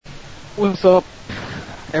What's up,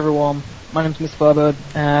 everyone? My name's Mr. Firebird,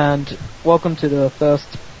 and welcome to the first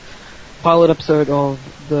pilot episode of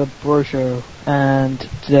the BroShow. And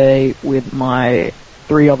today, with my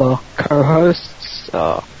three other co-hosts,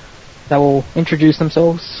 that will introduce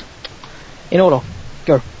themselves in order.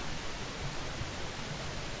 Go.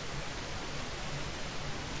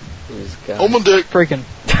 Who's got? Oh my dick! Freaking.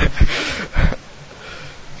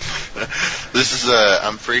 This is,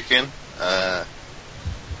 I'm freaking.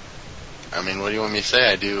 What do you want me to say?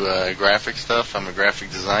 I do graphic stuff. I'm a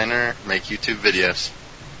graphic designer, make YouTube videos.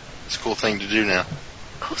 It's a cool thing to do now.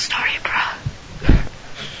 Cool story, bro.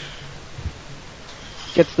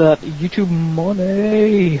 Gets that YouTube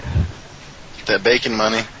money. Get that bacon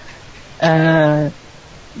money. Yeah,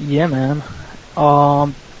 man. We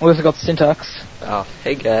also got Syntax. Oh,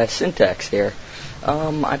 hey guys, Syntax here.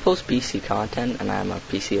 I post PC content, and I'm a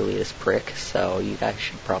PC elitist prick, so you guys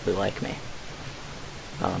should probably like me.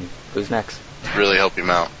 Who's next? Really help him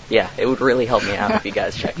out. Yeah, it would really help me out if you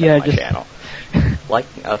guys checked Yeah, out my just- channel. Like,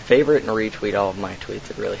 favorite and retweet all of my tweets,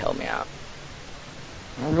 it really helped me out.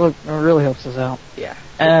 It really helps us out. Yeah.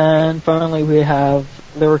 And finally, we have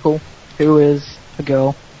Lyrical, who is a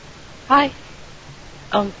girl. Hi.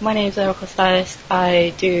 My name's Lyrical Stylist.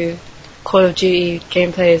 I do Call of Duty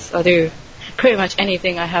gameplays. I do pretty much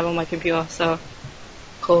anything I have on my computer, so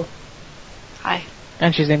cool. Hi.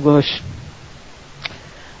 And she's English.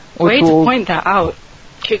 Way Which to will- point that out.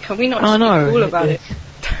 Can we not I just know, be cool about it?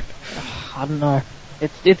 I don't know.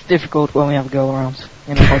 It's difficult when we have a girl around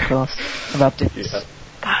in a podcast about dicks. Yeah.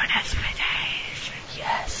 Bonus for days.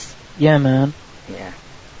 Yes. Yeah, man. Yeah.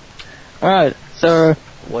 Alright, so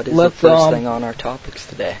What is let's, the first thing on our topics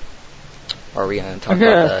today? Are we going to talk Okay,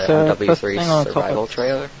 about so the first MW3 thing on our survival topics.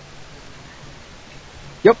 trailer?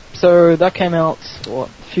 Yep, so that came out, a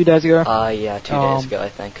few days ago? Yeah, 2 days ago, I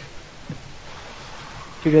think.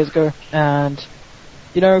 2 days ago, and,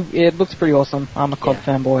 it looks pretty awesome. I'm a COD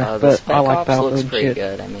fanboy, the but Spec I like Ops Battlefield looks and pretty shit.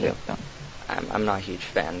 good. I mean, Yeah. I'm not a huge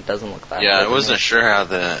fan. It doesn't look that Yeah, good I to wasn't me. sure how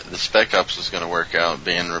the Spec Ops was going to work out,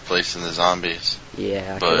 being replacing the zombies.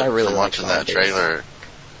 Yeah, But because I really from like watching that zombies. trailer,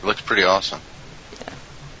 it looks pretty awesome.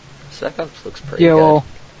 Spec Ops looks pretty Yeah, good. well,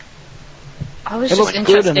 I was It just looks good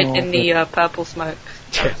interested and all, in the purple smoke.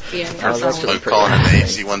 The end Oh, that's result. really Like calling it the pretty.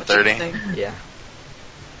 AC-130. Yeah.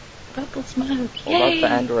 Purple smoke. Well, about Yay! the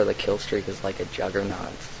end where the kill streak is like a juggernaut.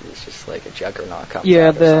 It's just like a juggernaut comes Yeah,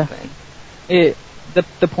 out or the- something.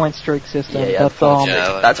 the point streak system, Yeah, that's, the point Yeah,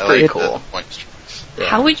 streak. I That's like pretty the cool. point streaks. Yeah.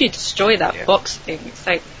 How would you destroy that Yeah. box thing? It's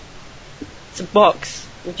like, it's a box.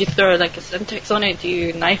 Would you throw like a syntax on it? Do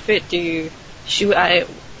you knife it? Do you shoot at it?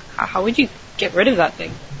 How would you get rid of that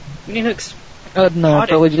thing? I mean, it looks no, retarded.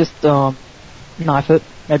 probably just, knife it,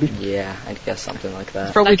 maybe. Yeah, I guess something like that.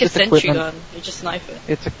 It's probably like a just sentry equipment. gun. You just knife it.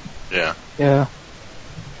 It's a, Yeah. yeah.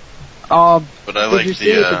 But I Did like you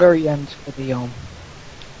see at the the, very end for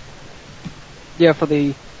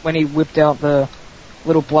the, when he whipped out the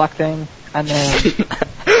little black thing, and then... yeah,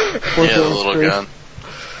 the little gun.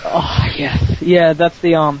 Oh, yes. Yeah, that's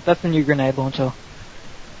the new grenade launcher.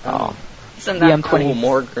 Isn't the that M20. cool? Cool,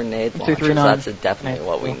 more grenade launchers. 239. That's definitely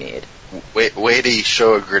what we need. Way to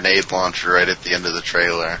show a grenade launcher right at the end of the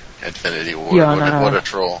trailer. Infinity War. Yeah, I know. What a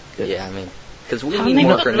troll. Yeah, I mean, because we How need they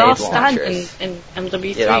more got grenade last stand launchers. in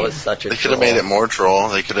MW3? Yeah, that was such a They could have made it more troll.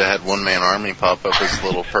 They could have had one-man army pop up as a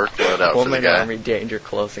little perk load out for the Woman guy. Army, Danger,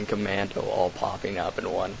 Close, and Commando all popping up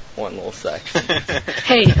in one little section.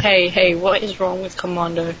 Hey, what is wrong with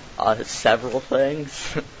Commando? Several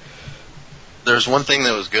things. There's one thing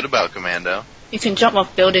that was good about Commando. You can jump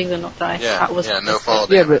off buildings and not die. Yeah, That was no fall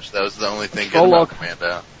Yeah, damage. That was the only thing good Troll-Lock. about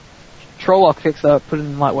Commando. Trolloc fixed that, put it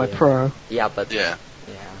in Lightweight Yeah. Pro. Yeah, but Yeah.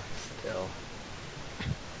 still.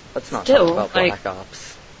 Let's not Still, talk about like- Black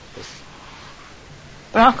Ops.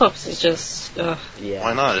 Black Ops is just... Yeah.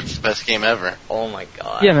 Why not? It's the best game ever. Oh my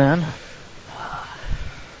god. Yeah, man.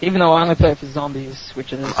 Even though I only play it for zombies,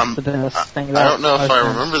 which is the best thing about I don't know if most I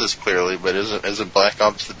games. remember this clearly, but isn't Black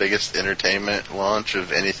Ops the biggest entertainment launch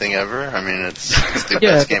of anything ever? I mean, it's the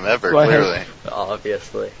Yeah, best game ever, that's what I heard. clearly.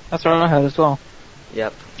 Obviously. That's what I heard as well.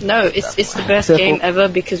 Yep. No, it's the best Definitely. game ever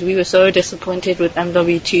because we were so disappointed with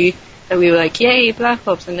MW2 that we were like, yay, Black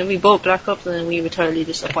Ops, and then we bought Black Ops and then we were totally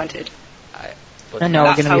disappointed. And now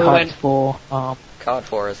we're That's going to be how it hyped went. for COD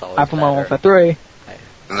 4 is always Apple Modern better. Warfare 3.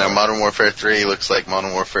 And now Modern Warfare 3 looks like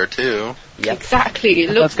Modern Warfare 2. Yep. Exactly. It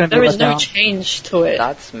That's looks, gonna be there let is no down. change to it.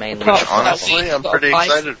 That's mainly. Apart from Honestly, that I'm we pretty got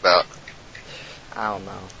excited about. I don't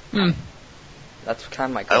know. That's kind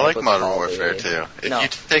of my I gripe like with Modern Call of Warfare Duty. 2. If No. you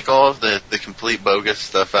take all of the complete bogus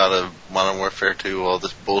stuff out of Modern Warfare 2, all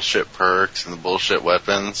this bullshit perks and the bullshit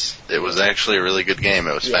weapons, it was actually a really good game.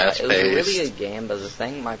 It was fast-paced. It was a really good game, but the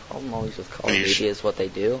thing, my problem always with Call of Duty is what they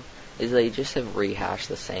do, is they just have rehashed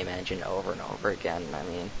the same engine over and over again. I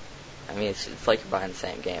mean, it's like you're buying the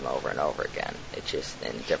same game over and over again. It's just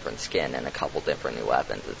in different skin and a couple different new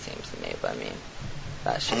weapons, it seems to me, but I mean,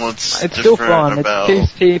 that's just... It's still fun. It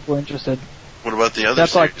keeps people interested. What about the other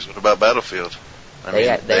series? What about Battlefield? They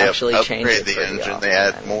actually upgrade changed the engine. often. They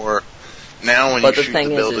add more. Now when but you the shoot thing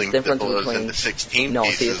the building, is, difference it blows between into 16 no,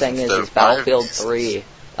 pieces. see, the thing is Battlefield 3.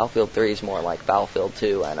 Battlefield 3 is more like Battlefield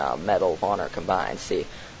 2 and Medal of Honor combined. See,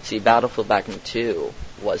 Battlefield back in 2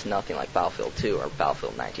 was nothing like Battlefield 2 or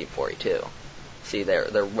Battlefield 1942. See,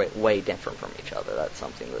 they're way different from each other. That's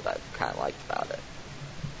something that I've kind of liked about it.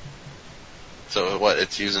 So what?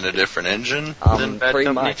 It's using a different engine than Bad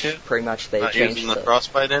Company 2? Pretty much they Not changed using the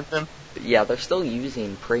Frostbite engine? Yeah, they're still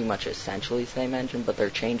using pretty much essentially the same engine, but they're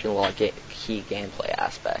changing a lot of key gameplay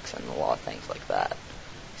aspects and a lot of things like that.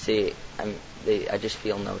 See, I just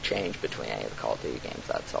feel no change between any of the Call of Duty games.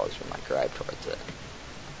 That's always been my gripe towards it.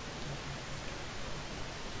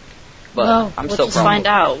 But well, I'm we'll still just find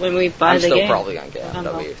out when we buy the game. I'm still probably gonna get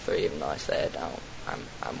MW3, even though I say I don't.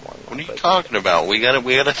 I'm more than What are you talking about? We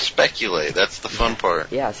gotta speculate. That's the fun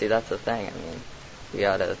part. Yeah, see, that's the thing. I mean, we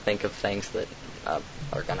gotta think of things that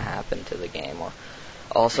are gonna happen to the game, or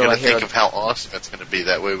also we gotta think of how awesome it's gonna be.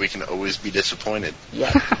 That way, we can always be disappointed.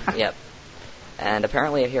 Yep. And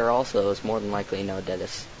apparently, I hear also there's more than likely no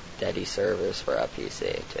steady servers for a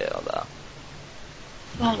PC too, though.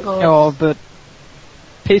 Oh, but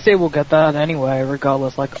PC will get that anyway,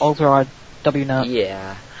 regardless. Like Ultra WNet.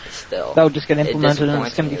 Yeah. Still, that would just get implemented and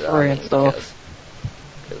it's going to be free and stuff.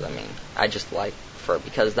 Because I just like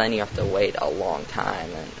because then you have to wait a long time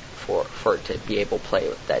and for it to be able to play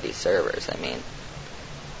with steady servers. I mean,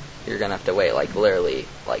 you're gonna have to wait literally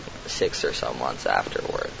 6 or so months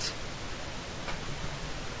afterwards.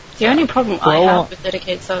 The only problem I have with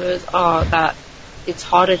dedicated servers are that it's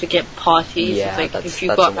harder to get parties. Yeah, it's that's if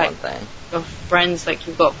you've got one thing. Your friends,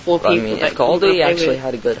 you've got 4 people. I mean, if Call of Duty actually with.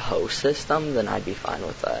 had a good host system, then I'd be fine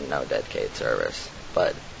with no dedicated servers.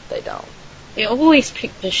 But they don't. They always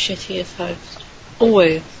pick the shittiest host.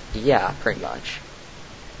 Always. Yeah, pretty much.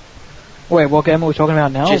 Wait, what game are we talking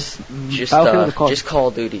about now? Just Call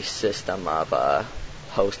of Duty's system of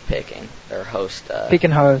host picking or host. Pick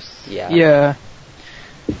and host. Yeah.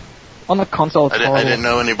 On the console, I didn't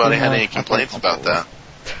know anybody had any complaints about that.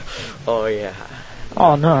 Oh yeah.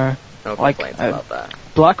 Oh no. No complaints about that.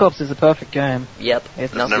 Black Ops is a perfect game. Yep.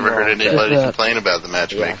 I've never heard anybody complain about the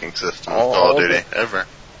matchmaking system of Call of Duty, ever.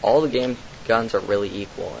 All the game guns are really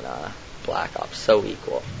equal in Black Ops, so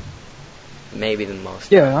equal. Maybe the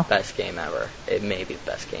best game ever. It may be the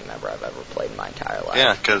best game ever I've ever played in my entire life.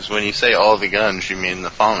 Yeah, because when you say all the guns, you mean the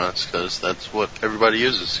FAMAs, because that's what everybody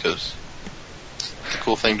uses, because it's a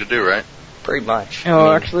cool thing to do, right? Pretty much.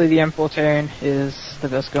 Actually, the M14 is the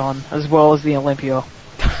best gun, as well as the Olympia.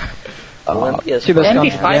 Olympia's the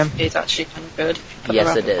MP5 is actually kind of good.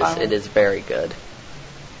 Yes, it is. It is very good.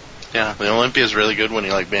 Yeah, the Olympia is really good when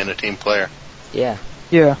you like being a team player. Yeah.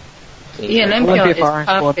 Yeah. The Olympia is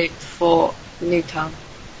perfect for Nuketown.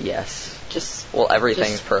 Yes.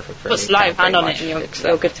 Everything's perfect for Nuketown. Put live hand on it and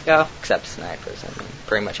you're good to go. Except snipers. I mean,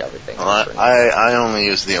 pretty much everything. Well, I only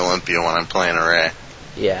use the Olympia when I'm playing Array.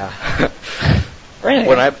 Yeah. Really?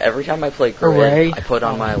 Every time I play Grid, I put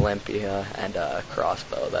on my Olympia and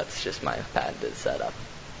crossbow. That's just my patented setup.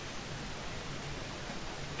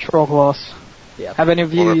 Troll class. Yep. Have any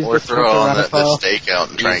of you used or throw on the stake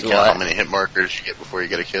out and try and count what? how many hit markers you get before you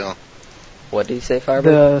get a kill. What do you say,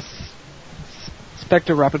 Firebird? The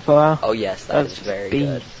Spectre Rapid Fire. Oh yes, that's very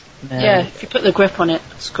good. Man. Yeah, if you put the grip on it,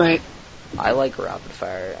 it's great. I like Rapid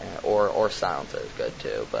Fire, or Silencer is good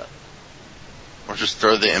too, but... Or just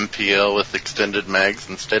throw the MPL with extended mags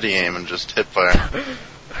and steady aim and just hip fire.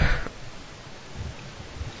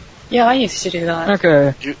 Yeah, I used to do that.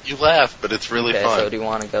 Okay. You laugh, but it's really fun. So do you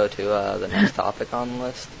want to go to the next topic on the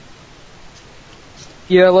list?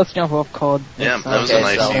 Yeah, let's jump off COD. Yeah, that was a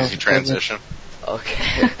nice, easy transition.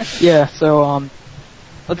 Okay. Yeah, so,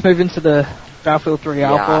 let's move into the Battlefield 3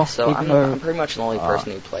 Alpha. Yeah, so I'm pretty much the only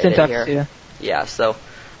person who played it here. Yeah, so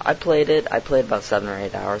I played it. I played about 7 or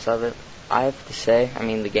 8 hours of it. I have to say,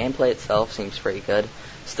 the gameplay itself seems pretty good.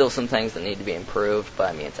 Still some things that need to be improved,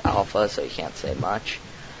 but it's alpha, so you can't say much.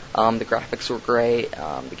 The graphics were great.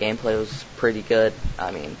 The gameplay was pretty good.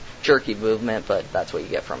 Jerky movement, but that's what you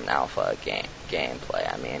get from an alpha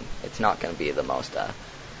gameplay. It's not going to be the most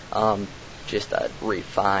just a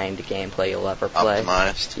refined gameplay you'll ever play.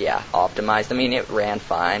 Optimized. Yeah, optimized. I mean, it ran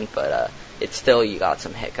fine, but it's still, you got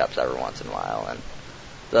some hiccups every once in a while, and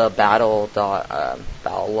the battle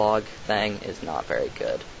log thing is not very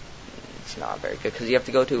good. It's not very good, because you have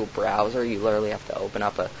to go to a browser. You literally have to open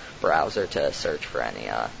up a browser to search for any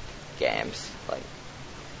games. Like,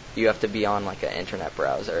 you have to be on, like, an internet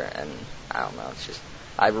browser, and I don't know, it's just,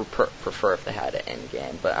 I prefer if they had it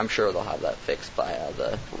in-game, but I'm sure they'll have that fixed by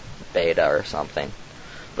the beta or something.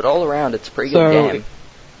 But all around, it's a pretty good game.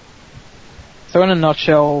 So in a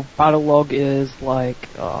nutshell, Battlelog is like,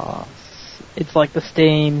 it's like the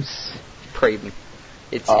Steam's...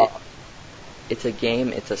 It's a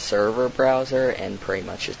game, it's a server browser, and pretty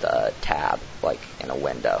much just a tab, like, in a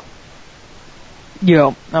window.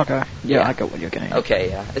 Yeah, okay. Yeah, I get what you're getting.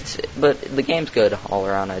 Okay, yeah. But the game's good all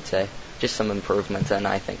around, I'd say. Just some improvements, and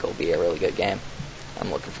I think it'll be a really good game.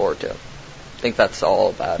 I'm looking forward to it. I think that's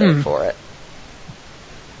all about it for it.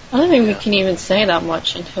 I don't think we can even say that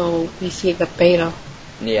much until we see the beta.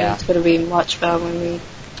 Yeah. It's going to be much better when we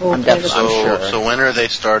all I'm play the sure. So when are they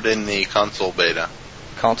starting the console beta?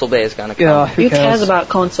 Console beta is going to come. Yeah, who cares about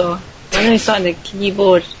console? When are they starting the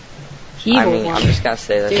keyboard I mean, one? I'm just going to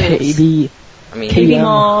say that. KB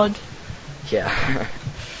mod. Yeah.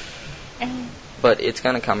 But it's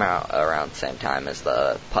going to come out around the same time as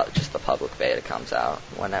the public beta comes out.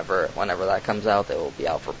 Whenever that comes out, it will be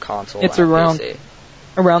out for console. It's and PC.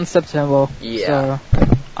 around September. Yeah. So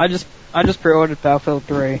I just pre-ordered Battlefield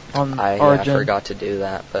 3 on Origin. I forgot to do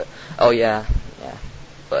that, but yeah.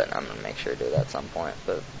 But I'm gonna make sure to do that at some point.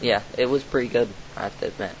 But yeah, it was pretty good, I have to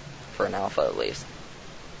admit, for an alpha at least.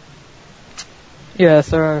 Yeah.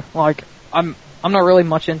 So like I'm not really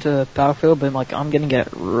much into Battlefield, but like I'm gonna get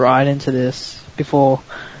right into this before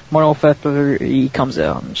Modern Warfare 3 comes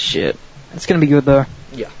out and shit. It's gonna be good though.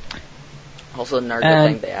 Yeah. Also, another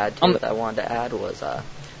good thing they add to it that I wanted to add was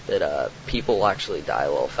that people will actually die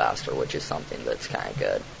a little faster, which is something that's kind of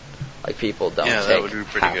good. Like, people don't take that would be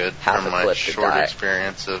pretty good half from a my clip short to die.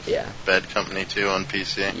 experience of Bad Company 2 on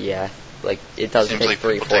PC. Yeah, like, it doesn't Seems take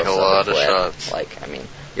like people take a lot of shots. Like, I mean,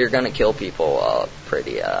 you're gonna kill people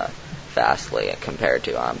pretty fastly compared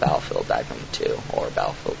to Battlefield Bad Company 2 or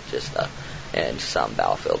Battlefield in some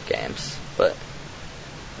Battlefield games. But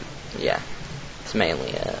yeah, it's mainly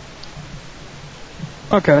it.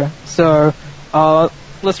 Okay, so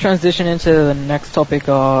let's transition into the next topic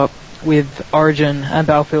with Origin and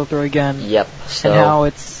Battlefield 3 again. Yep. So, and how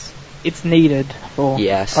it's needed for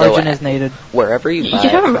Origin is needed. Wherever you buy it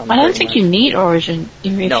from, I don't think you need Origin.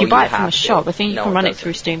 If you buy it from a shop, I think you can run it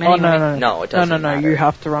through Steam anyway. No, it doesn't. No, you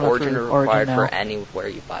have to run Origin it through Origin Origin now. for anywhere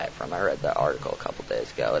you buy it from. I read the article a couple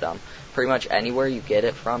days ago. Pretty much anywhere you get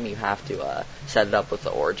it from, you have to set it up with the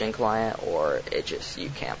Origin client, or you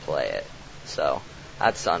can't play it. So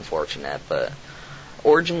that's unfortunate, but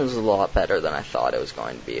Origin is a lot better than I thought it was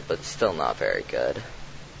going to be, but still not very good.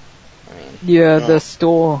 I mean, the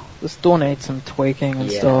store needs some tweaking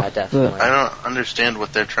and stuff. Yeah, definitely. I don't understand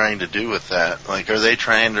what they're trying to do with that. Like, are they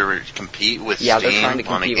trying to compete with Steam they're trying to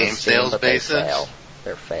on a compete game with Steam, sales but basis?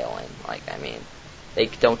 They're failing. Like, I mean, they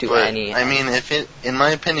don't do any. I mean, in my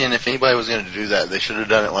opinion, if anybody was going to do that, they should have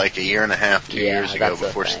done it like a year and a half, 2 years ago,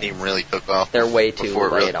 before Steam really took off. They're way too before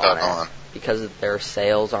it late really on caught it. on. Because their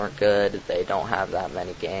sales aren't good, they don't have that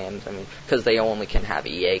many games. I mean, because they only can have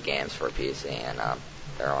EA games for PC, and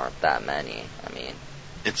there aren't that many. I mean,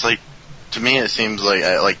 it's like, to me, it seems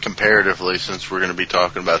like comparatively, since we're going to be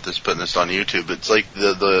talking about this, putting this on YouTube, it's like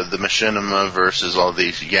the machinima versus all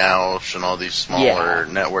these Yaush and all these smaller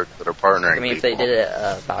networks that are partnering. I mean, if they did it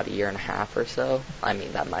about a year and a half or so, I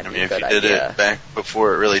mean, that might be a good idea. If you did it back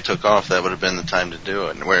before it really took off, that would have been the time to do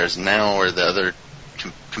it. Whereas now, where the other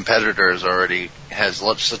competitors already has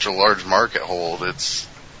such a large market hold,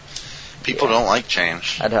 people don't like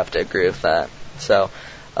change. I'd have to agree with that. So,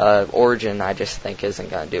 Origin, I just think isn't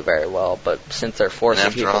going to do very well. But since they're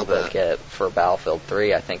forcing people to get for Battlefield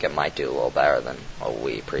 3, I think it might do a little better than what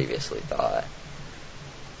we previously thought.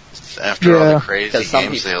 After all the crazy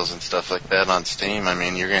game sales and stuff like that on Steam, I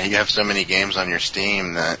mean, you have so many games on your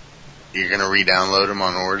Steam that you're going to re-download them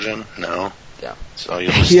on Origin? No. Yeah. So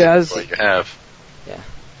you'll just stick with what you have. Yeah.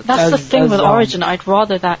 That's the thing with Origin. I'd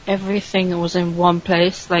rather that everything was in one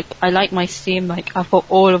place. Like, I like my Steam. Like, I've got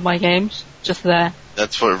all of my games just there.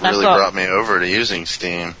 That's what really brought me over to using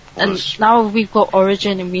Steam. And now we've got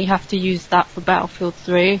Origin, and we have to use that for Battlefield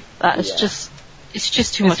 3. That is it's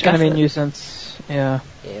just too much effort. It's going to be a nuisance. Yeah.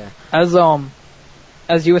 Yeah.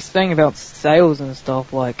 As you were saying about sales and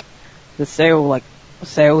stuff, like the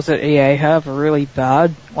sales that EA have are really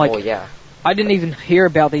bad. Like, oh yeah. I didn't even hear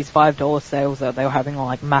about these $5 sales that they were having on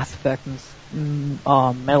like Mass Effect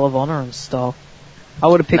Medal of Honor and stuff. I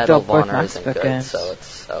would have picked up both Mass Effect games. So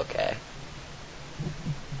it's okay.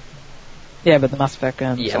 Yeah, but the Mass Effect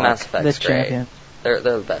games. Yeah, Mass Effect's great. They're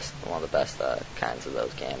the best, one of the best kinds of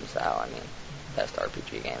those games out. I mean, best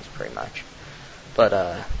RPG games, pretty much.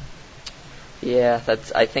 But yeah,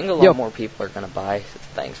 I think a lot more people are gonna buy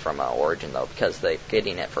things from Origin though, because they're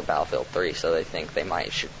getting it for Battlefield 3, so they think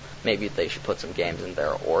maybe they should put some games in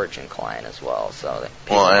their Origin client as well. So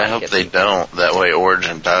I hope they don't. That way,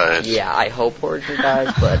 Origin dies. Yeah, I hope Origin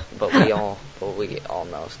dies, but we all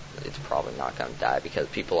know it's probably not going to die because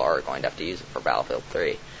people are going to have to use it for Battlefield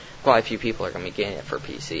 3. Quite a few people are going to be getting it for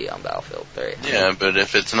PC on Battlefield 3. Yeah, but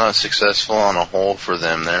if it's not successful on a whole for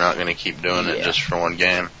them, they're not going to keep doing it just for one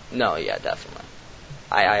game. No, yeah, definitely.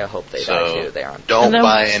 I hope they die too. They aren't. Don't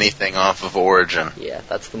buy anything off of Origin. Yeah,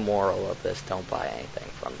 that's the moral of this. Don't buy anything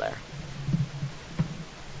from there.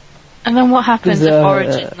 And then what happens if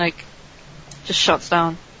Origin just shuts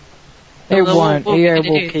down? It won't. EA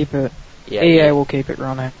will keep it. Yeah, EA will keep it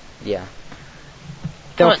running. Yeah.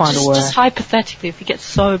 They'll find a way. Just hypothetically, if it gets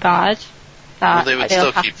so bad that they would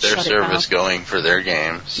still keep their service going for their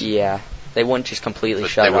games. Yeah, they wouldn't just completely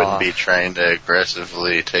shut it off. They wouldn't be trying to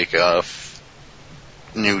aggressively take off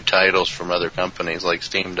new titles from other companies like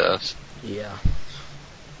Steam does. Yeah.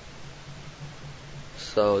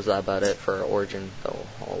 So is that about it for Origin, the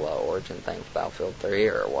whole Origin thing for Battlefield 3,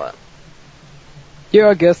 or what? Yeah,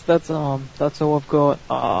 I guess that's all I've got.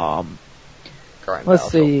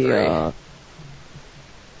 Let's see.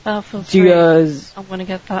 Battlefield 3. Do you guys? I want to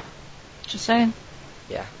get that. Just saying.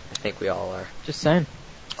 Yeah, I think we all are. Just saying.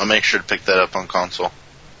 I'll make sure to pick that up on console.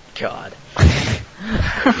 God.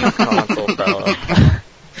 You console fella.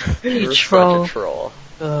 You're such a troll.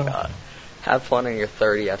 God. Have fun in your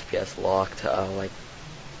 30 FPS locked,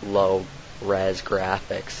 low res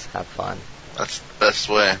graphics. Have fun. That's the best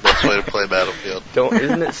way to play Battlefield.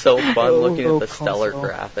 Isn't it so fun looking at the stellar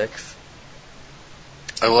graphics?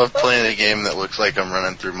 I love playing a game that looks like I'm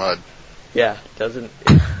running through mud. Yeah, do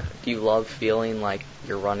you love feeling like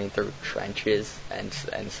you're running through trenches and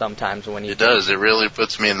sometimes when you... It does, it really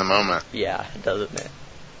puts me in the moment. Yeah, doesn't it?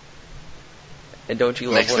 And don't you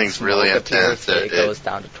love makes when things really intense? It goes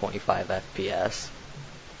down to 25 FPS.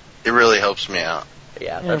 It really helps me out.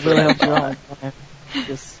 Yeah, it really helps you out.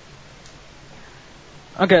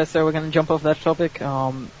 Okay, so we're going to jump off that topic.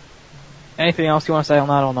 Anything else you want to say on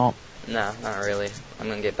that or not? No, not really. I'm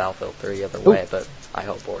going to get Battlefield 3 either way, but I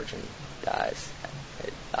hope Origin dies.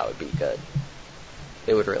 That would be good.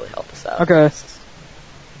 It would really help us out. Okay.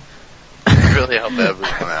 Really help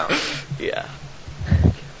everyone out. Yeah.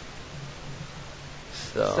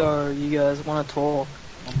 So you guys want to talk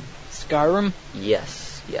Skyrim?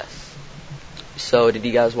 Yes. So, did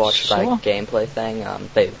you guys watch that gameplay thing?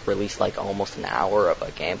 They released almost an hour of a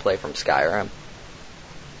gameplay from Skyrim.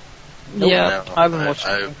 Yeah, I haven't watched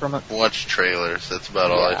anything from it. I've watched trailers. That's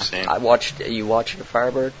about all I've seen. You watched it,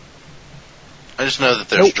 Firebird? I just know that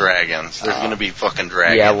there's dragons. There's going to be fucking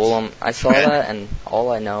dragons. Yeah, well, I saw that, and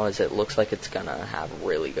all I know is it looks like it's going to have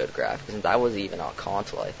really good graphics. And that was even on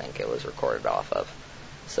console, I think it was recorded off of.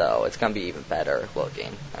 So, it's going to be even better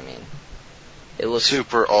looking. I mean, it looks...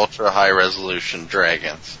 Super ultra high resolution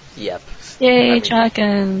dragons. Yep. Yay,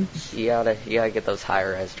 dragons. You gotta get those high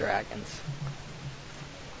res dragons.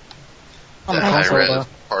 High res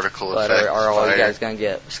particle effect. Are all you guys gonna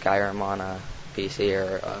get Skyrim on a PC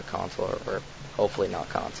or a console, or hopefully not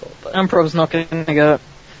console? But I'm probably not gonna get it.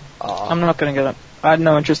 I'm not gonna get it. I have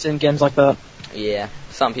no interest in games like that. Yeah,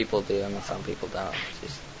 some people do, and some people don't.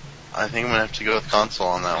 I think I'm gonna have to go with console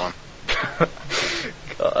on that one.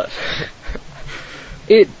 God.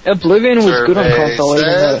 Oblivion was good on console, even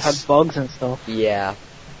though it had bugs and stuff. Yeah.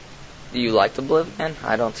 Do you like Oblivion?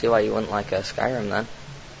 I don't see why you wouldn't like Skyrim then.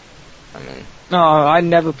 I mean... No, I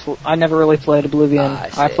never really played Oblivion.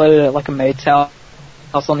 I played it at a mate's house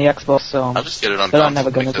on the Xbox, so... I'll just get it on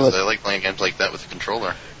console because I like playing games like that with a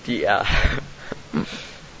controller. Yeah.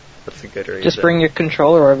 That's a good reason. Just bring your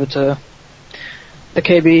controller over to the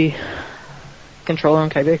KB controller on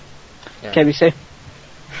KB. Yeah. KBC.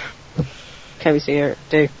 KBC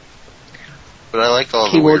D. But I like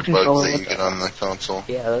all the weird bugs that you get on the console.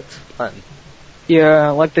 Yeah, that's fun.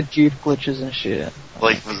 Yeah, like the Duke glitches and shit.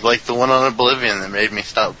 Like the one on Oblivion that made me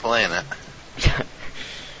stop playing it.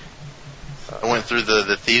 I went through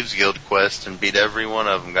the Thieves Guild quest and beat every one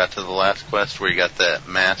of them. Got to the last quest where you got that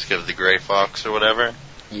mask of the Grey Fox or whatever.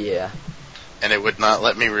 Yeah. And it would not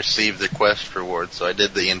let me receive the quest reward, so I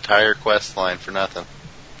did the entire quest line for nothing.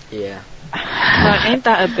 Yeah. Well, ain't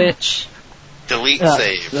that a bitch? Delete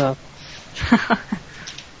save. Yeah.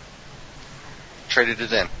 Traded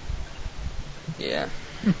it in. Yeah.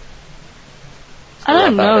 I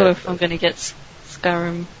don't know if I'm gonna get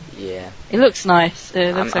Skyrim. Yeah. It looks nice.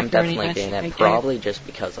 It looks I'm like definitely really nice getting it, game. probably just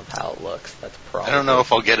because of how it looks. That's probably. I don't know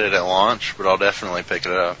if I'll get it at launch, but I'll definitely pick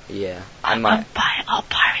it up. Yeah. I'll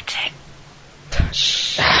pirate it.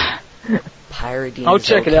 Pirating I'll is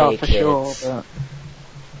check okay, it out for kids. sure, but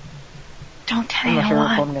Don't tell I'm not sure if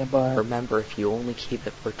anyone. I'm gonna buy it. Remember, if you only keep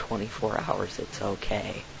it for 24 hours, it's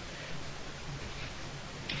okay.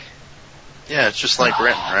 Yeah, it's just like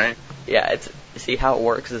renting, right? Yeah, see how it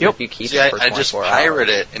works is Yep. if you keep See, it for 24 I just hours. pirate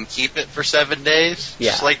it and keep it for 7 days,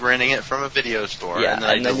 Yeah. just like renting it from a video store, Yeah, and then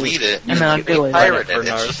I and then delete it, and then I delete it. pirate it. For It's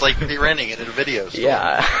no- just like re-renting it at a video store.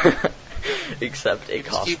 Yeah. Except it just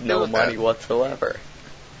costs keep no doing money that. whatsoever.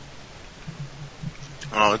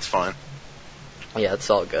 Oh, it's fine. Yeah, it's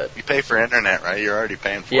all good. You pay for internet, right? You're already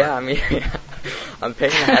paying for Yeah, it. I mean, I'm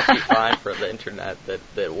paying a hefty fine for the internet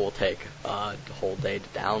that will take a whole day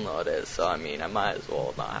to download it, so I mean, I might as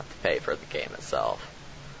well not have to pay for the game itself.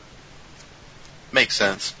 Makes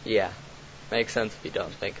sense. Yeah, makes sense if you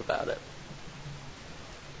don't think about it.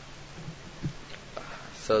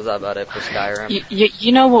 So is that about it for Skyrim?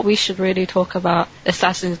 You know what we should really talk about?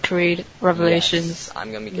 Assassin's Creed Revelations. Yes,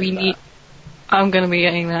 I'm gonna be getting that. I'm gonna be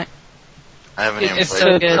getting that. I haven't even It's played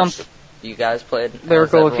so it. good. You guys played? Has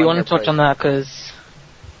Lyrical, if you everyone want to here touch on played? that, because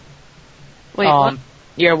Wait, what?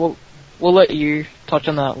 yeah, we'll let you touch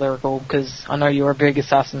on that, Lyrical, because I know you're a big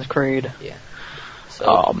Assassin's Creed Yeah.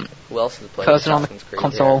 So, who else has played person on the Assassin's Creed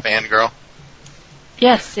console. here? Fangirl.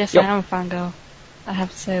 Yes, Yep. I am a fangirl. I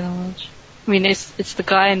have to say that much. I mean, it's the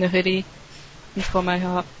guy in the hoodie. He's got my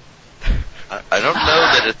heart. I don't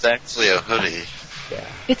know that it's actually a hoodie. Yeah,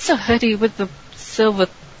 It's a hoodie with the silver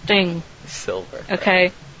thing. silver.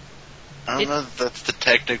 Okay, I don't know if that's the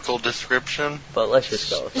technical description, But let's just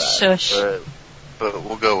go with that. shush. but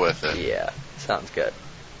we'll go with it. Yeah, sounds good.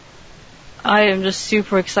 I am just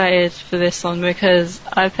super excited for this one because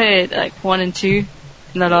I played like 1 and 2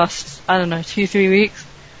 in the last, I don't know, 2-3 weeks.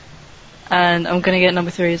 And I'm gonna get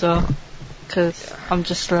number 3 as well. Because I'm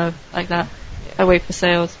just slow like that. I wait for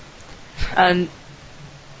sales. And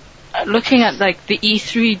looking at like the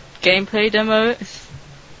E3 gameplay demo,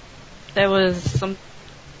 there was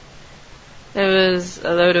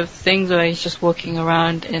a load of things where he's just walking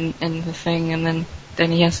around in the thing, and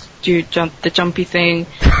then he has to do the jumpy thing,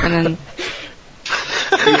 and then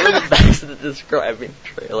You're the best at describing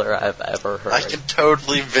trailer I've ever heard. I can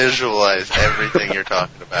totally visualize everything you're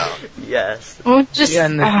talking about. Yes. well, just Yeah,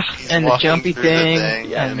 and the walking jumpy through the thing, thing,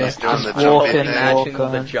 Yeah, and and the he's doing the just jumpy walking, thing. Imagine the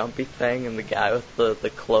walking. jumpy thing and the guy with the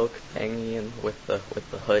cloak thingy and with the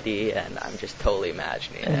hoodie, and I'm just totally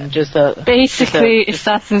imagining And it. just a basically just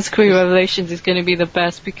Assassin's Creed Revelations is going to be the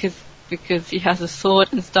best because he has a sword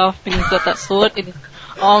and stuff, and he's got that sword in his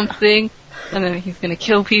arm thing, and then he's going to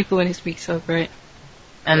kill people, and it's be so great.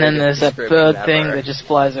 and then Greatest there's a description bird thing ever. that just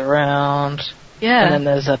flies around. Yeah. And then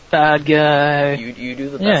there's a bad guy. You do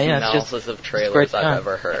the best Yeah, it's analysis just- of it's great trailers I've fun.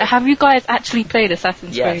 ever heard. Have you guys actually played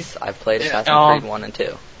Assassin's Yes, I've played Yeah. Assassin's Creed 1 and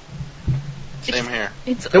 2. Same here.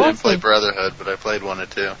 Creed? It's I didn't play awesome. Brotherhood, but I played 1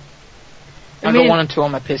 and 2. I I got mean- 1 and 2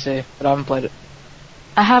 on my PC, but I haven't played it.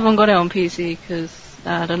 I haven't got it on PC because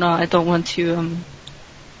I don't know. I don't want to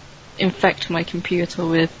infect my computer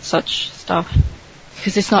with such stuff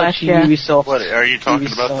because it's not Such actually. Ubisoft. What, are you talking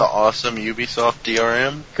about Ubisoft. the awesome Ubisoft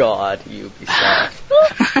DRM? God, Ubisoft.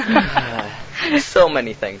 So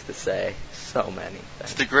many things to say. So many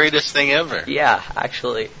It's things. the greatest thing ever. Yeah,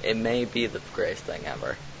 actually, it may be the greatest thing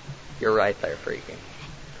ever. You're right there, freaking.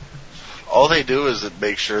 All they do is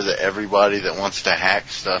make sure that everybody that wants to hack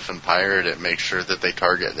stuff and pirate it makes sure that they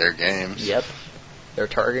target their games. Yep. They're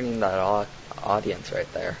targeting that audience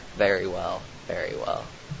right there. Very well. Very well.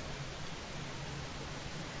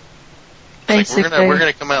 Like, Basically, we're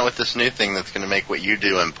gonna come out with this new thing that's gonna make what you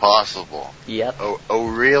do impossible. Yep. Oh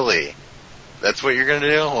really? That's what you're gonna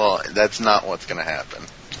do? Well, that's not what's gonna happen.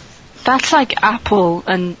 that's like Apple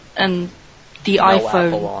and the No iPhone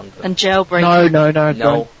Apple on the- and jailbreaking. No, No,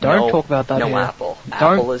 don't no, talk about that no here. Apple.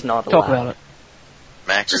 Don't Apple is not talk allowed. about it.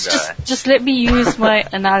 Mac or die. Just let me use my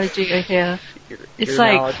analogy right here. It's Your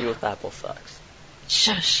like- analogy with Apple sucks.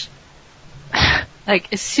 Shush.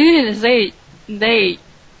 Like as soon as they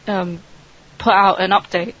put out an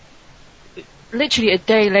update, literally a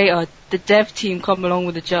day later, the dev team come along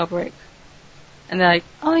with a jailbreak, and they're like,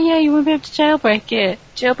 "Oh yeah, you won't be able to jailbreak it.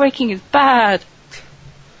 Jailbreaking is bad."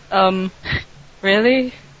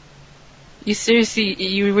 Really?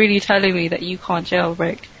 You really telling me that you can't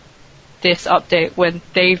jailbreak this update when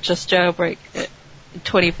they've just jailbreaked it in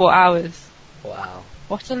 24 hours? Wow.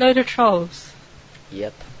 What a load of trolls.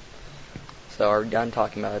 Yep. So are we done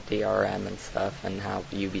talking about DRM and stuff and how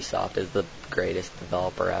Ubisoft is the greatest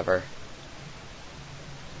developer ever?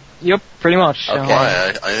 Yep, pretty much. Okay.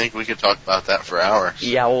 Why? I think we could talk about that for hours.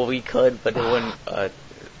 Yeah, well, we could, but it wouldn't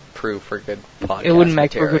prove for good podcast. It wouldn't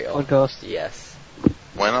make material. for a good podcast. Yes.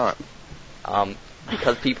 Why not?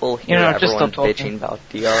 Because people hear everyone bitching about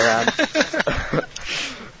DRM.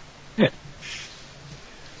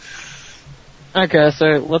 Okay, so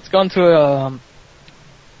let's go into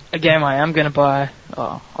a game I am going to buy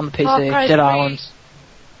on the PC, Dead Island.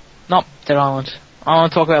 Not Dead Island. I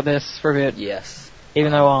want to talk about this for a bit. Yes.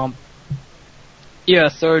 Even though,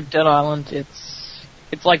 so Dead Island,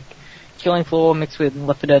 it's like Killing Floor mixed with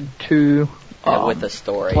Left 4 Dead 2. With a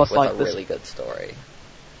story, with a really good story.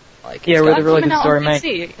 Like, with a really good story, mate.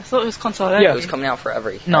 I thought it was console. Yeah, it was coming out for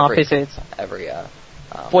every PC. It's every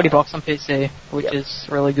 $40 on PC, which is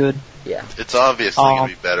really good. Yeah, it's obviously gonna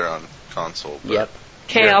be better on console. But yep.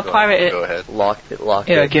 Okay, I'll pirate it. Go ahead. Lock it.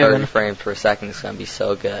 30 frames per second is gonna be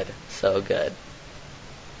so good, so good.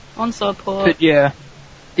 On support. But yeah,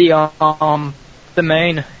 the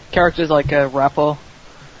main character is like a rapper,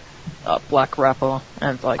 black rapper,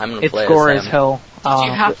 and like it's gory as hell. Did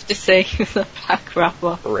you have to say he's a black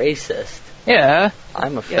rapper? Racist. Yeah.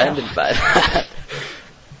 I'm offended by that.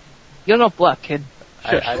 You're not black, kid.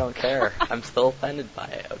 I don't care. I'm still offended by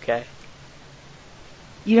it, okay?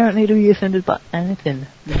 You don't need to be offended by anything,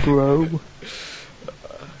 bro.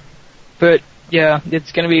 But, yeah,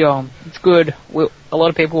 it's gonna be, it's good. A lot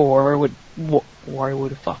of people were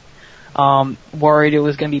worried it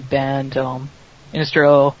was gonna be banned, in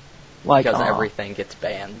Australia, like, because everything gets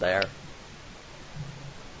banned there.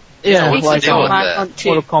 Yeah, so like,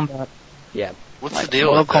 Mortal Kombat. Yeah. What's the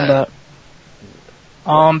deal with Kombat.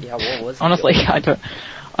 What was honestly, I don't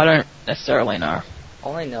necessarily know.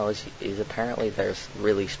 All I know is apparently there's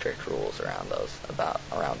really strict rules around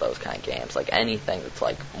those kind of games. Like anything that's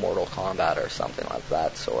like Mortal Kombat or something like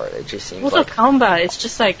that sort. It just seems Mortal Kombat. It's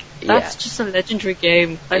just like that's just a legendary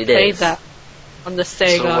game. I played that on the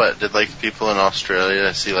Sega. So what? Did like people in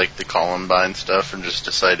Australia see like the Columbine stuff and just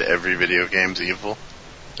decide every video game's evil?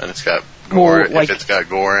 And it's got gore if it's got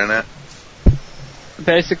gore in it?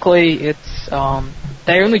 Basically, it's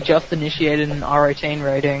they only just initiated an R18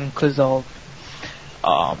 rating because of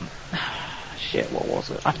what was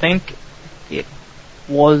it? I think it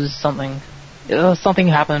was something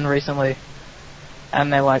happened recently,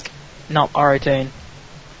 and they're like, not R18.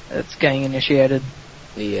 It's getting initiated.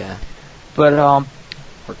 Yeah. But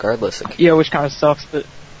regardless. Which kind of sucks, but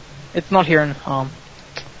it's not here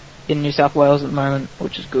in New South Wales at the moment,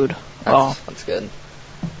 which is good. That's good.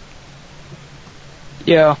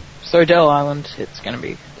 Yeah, so Dead Island, it's gonna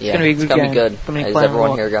be a good game. It's gonna be good. Is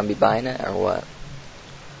everyone here gonna be buying it, or what?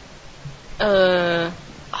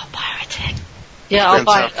 I'll pirate it. Yeah, I'll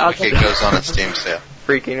buy it. How quick it goes on a Steam sale.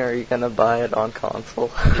 Freaking, are you gonna buy it on console?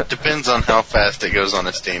 It depends on how fast it goes on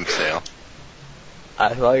a Steam sale.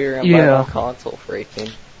 I thought you were gonna buy it on console,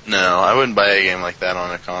 freaking. No, I wouldn't buy a game like that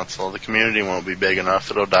on a console. The community won't be big enough.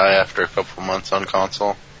 It'll die after a couple months on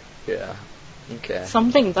console. Yeah. Okay.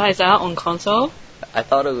 Something dies out on console? I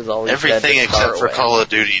thought it was always everything dead to except for with. Call of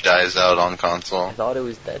Duty dies out on console. I thought it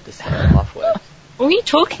was dead to start off with. What are you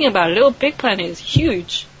talking about? Little Big Planet is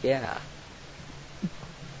huge. Yeah.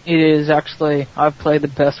 It is actually. I've played the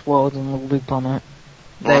best worlds in Little Big Planet.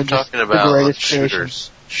 Well, I'm talking about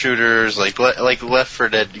shooters. Shooters like Left 4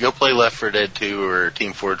 Dead. Go play Left 4 Dead 2 or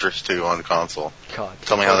Team Fortress 2 on console. God,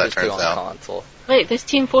 tell me how that turns out. Console. Wait, there's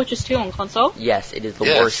Team Fortress 2 on console? Yes, it is the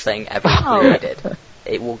worst thing ever created.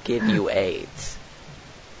 It will give you AIDS.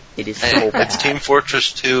 It is so bad. It's Team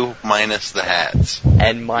Fortress 2 minus the hats.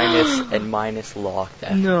 And minus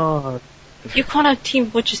lockdown. No. You can't have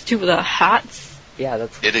Team Fortress 2 without hats? Yeah,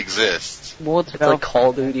 it exists. It's like Call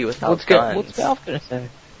of Duty without guns. What's Valve gonna say?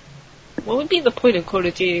 What would be the point of Call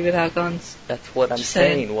of Duty without guns? That's what I'm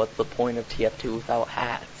saying. What's the point of TF2 without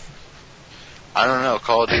hats? I don't know.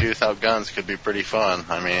 Call of Duty without guns could be pretty fun.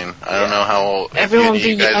 I mean, I don't know how everyone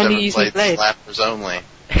you guys only haven't played blade. Slappers Only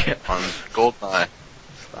on GoldenEye.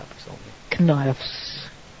 Slappers Only. Knives.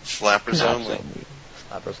 Slappers Only.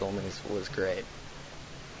 Slappers Only was great.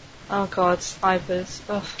 Oh god, snipers.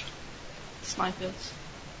 Ugh. Snipers.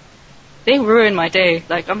 They ruin my day.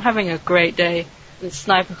 Like, I'm having a great day, and the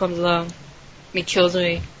sniper comes along, and he kills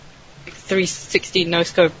me. Like 360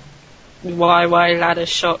 no-scope, Y ladder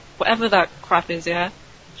shot, whatever that crap is, yeah?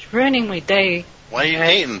 It's ruining my day. Why are you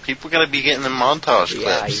hating? People gotta be getting the montage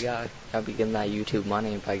clips. Yeah, you gotta be getting that YouTube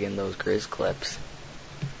money by getting those Grizz clips.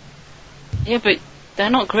 Yeah, but they're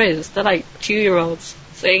not Grizz. They're like 2-year-olds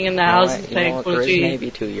sitting in their houses playing Call of Duty. Grizz may be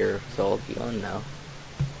 2 years old, you don't know.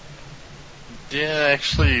 Yeah,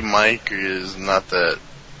 actually, Mike is not that...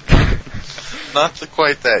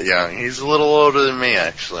 quite that young. He's a little older than me,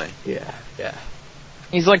 actually. Yeah.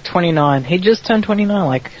 He's like 29. He just turned 29,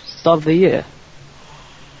 like, start of the year.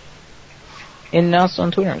 He announced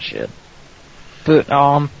on Twitter and shit. But,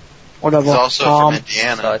 whatever. He's also from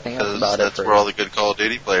Indiana, so I think that's where all the good Call of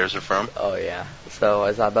Duty players are from. Oh, yeah. So,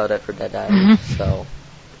 is that about it for Dead Island? So,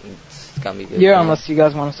 it's gonna be a good Yeah, game. unless you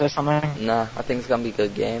guys want to say something. Nah, I think it's gonna be a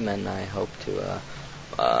good game, and I hope to,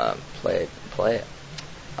 play it.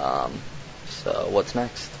 So, what's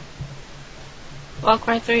next? Far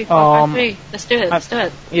Cry 3, Far Cry 3. Let's do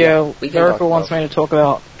it. Yeah, Erica wants me to talk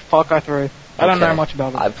about Far Cry 3. I don't know much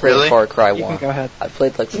about it. I've played Far Cry 1. You can go ahead. I've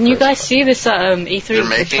played like. Didn't you guys see this at E3? You're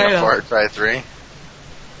making a Far Cry 3?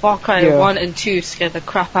 Far Cry 1 and 2 scared the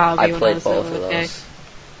crap out of me when I was both of little. those.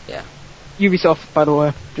 Yeah. Ubisoft, by the way.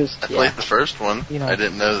 I played the first one. You know. I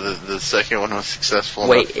didn't know that the second one was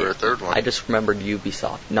successful enough for a third one. I just remembered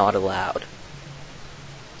Ubisoft, not allowed.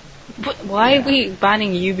 But why are we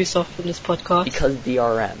banning Ubisoft from this podcast? Because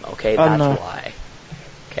DRM, okay? That's why.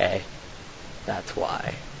 Okay? That's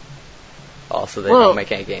why. Also, they don't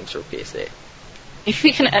make any games for PC.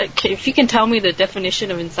 If you can tell me the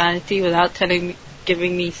definition of insanity without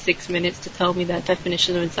giving me 6 minutes to tell me that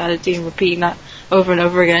definition of insanity and repeating that over and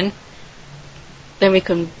over again, then we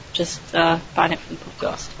can just ban it from the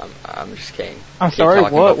podcast. I'm just kidding. I'm sorry,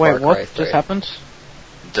 what? Wait, what just happened?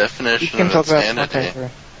 Definition of insanity.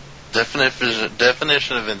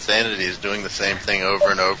 Definition of insanity is doing the same thing over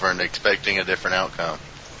and over and expecting a different outcome.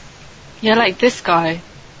 Yeah, like this guy.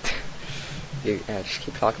 Just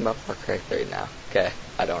keep talking about Far Cry 3 now. Okay,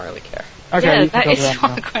 I don't really care. Okay, yeah, that is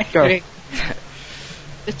Far Cry 3.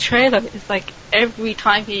 The trailer is like every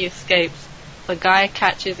time he escapes, the guy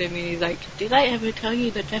catches him and he's like, "Did I ever tell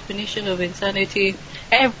you the definition of insanity?"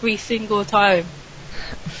 Every single time.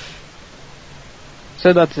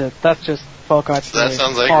 So that's it. That's just Far Cry 3. That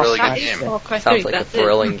sounds like a really good game. Sounds like a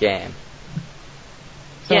thrilling game.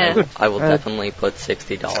 Yeah. I will definitely put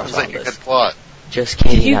 $60 on Sounds like this. a good plot. Just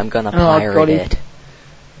kidding, I'm gonna pirate it.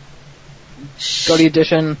 GOTY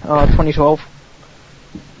Edition 2012.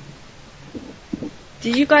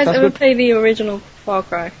 Did you guys ever play the original Far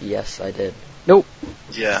Cry? Yes, I did. Nope.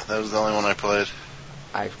 Yeah, that was the only one I played.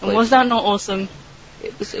 And was that not awesome?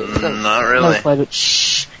 It was not really. I played it.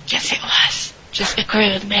 Shh. Yes, it was. Just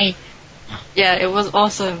agree with me. Yeah, it was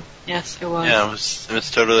awesome. Yes, it was. Yeah, it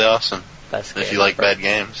was totally awesome. If you like bad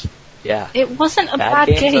games. Yeah. It wasn't a bad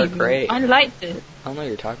game. Games are great. I liked it. I don't know what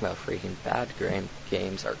you're talking about, freaking bad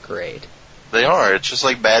games are great. They are. It's just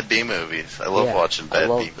like bad B movies. I love watching bad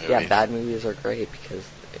B movies. Yeah, bad movies are great because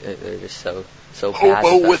they're just so bad.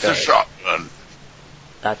 Hobo with a shotgun.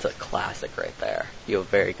 That's a classic right there. You have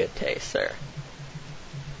very good taste, sir.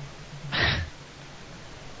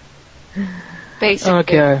 Basically.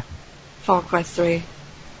 Okay. Far Cry 3.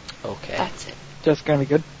 Okay. That's it. Just gonna be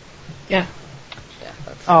good. Yeah. Yeah,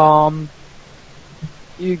 that's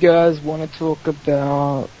you guys want to talk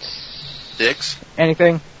about dicks?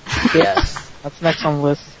 Anything? Yes. That's next on the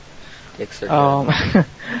list. Dicks are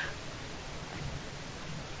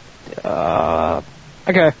good.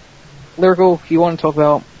 Okay. Lyrical, you want to talk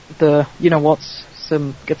about the you-know-whats?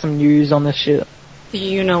 Get some news on this shit. The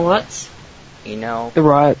you-know-whats? You know. The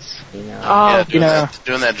riots. You know. Oh. Yeah,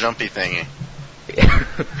 doing that jumpy thingy.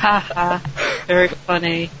 Haha. Very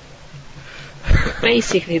funny.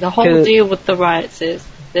 Basically, the whole deal with the riots is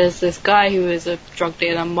there's this guy who is a drug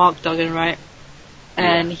dealer, Mark Duggan, right?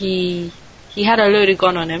 And he had a loaded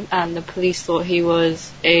gun on him, and the police thought he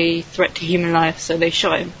was a threat to human life, so they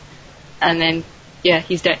shot him. And then,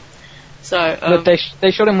 he's dead. So, but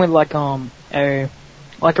they shot him with like a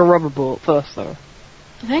rubber bullet first, though.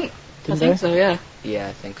 I think so, yeah. Yeah,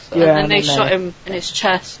 I think so. Yeah, and then they shot him in his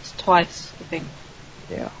chest twice, I think.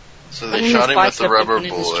 Yeah. So they shot him with the rubber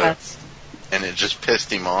bullet, and it just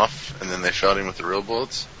pissed him off, and then they shot him with the real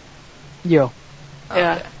bullets? Yeah.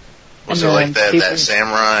 Yeah. Okay. Was it like that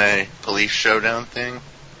samurai police showdown thing?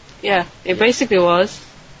 Yeah, it basically was.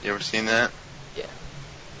 You ever seen that? Yeah.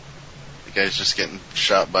 The guy's just getting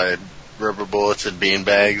shot by rubber bullets and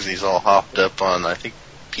beanbags. He's all hopped up on, I think,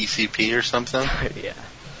 PCP or something. Yeah.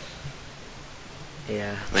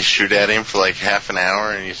 Yeah. They shoot at him for like half an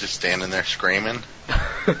hour, and he's just standing there screaming.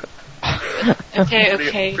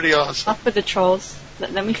 Okay. Pretty awesome. Enough with the trolls.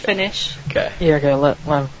 Let me finish. Okay. Yeah, okay, let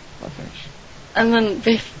finish. And then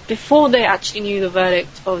before they actually knew the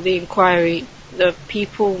verdict of the inquiry, the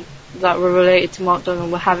people that were related to Mark Duggan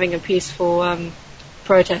were having a peaceful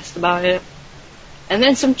protest about it. And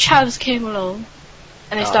then some chavs came along,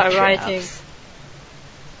 and they started rioting.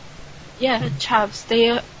 Yeah,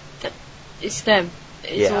 chavs. It's them.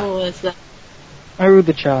 It's always them. Oh,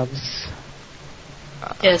 the chavs.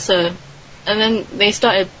 Yeah, so, and then they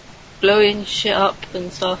started blowing shit up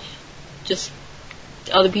and stuff. Just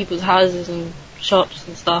other people's houses and shops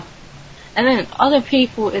and stuff. And then other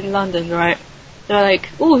people in London, right, they're like,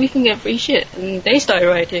 oh, we can get free shit. And they started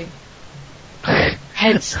rioting.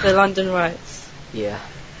 Hence the London riots. Yeah.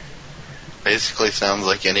 Basically sounds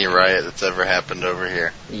like any riot that's ever happened over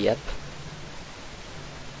here. Yep.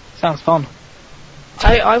 Sounds fun.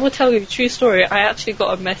 I will tell you a true story. I actually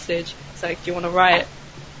got a message. It's like, do you want to riot?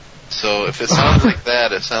 So if it sounds like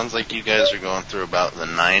that, it sounds like you guys are going through about the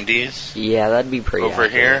 90s. Yeah, that'd be pretty over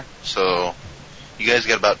accurate. Here. So you guys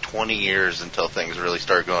got about 20 years until things really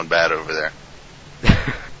start going bad over there.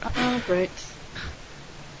 Oh, great.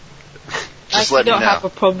 Just I let me know. don't have a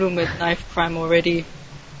problem with knife crime already.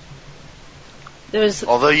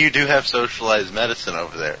 Although you do have socialized medicine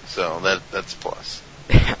over there, so that's a plus.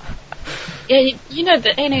 Yeah, you know, the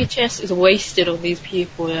NHS is wasted on these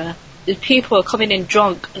people, yeah. There's people are coming in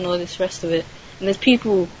drunk and all this rest of it. And there's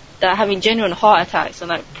people that are having genuine heart attacks and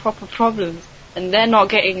like proper problems. And they're not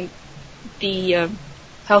getting the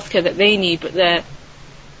healthcare that they need, but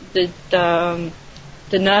the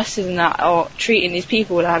nurses and that are treating these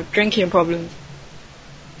people that have drinking problems.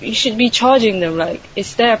 You should be charging them, like,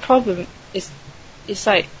 it's their problem. It's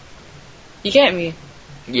like, you get me?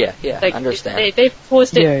 Yeah, like, I understand. They've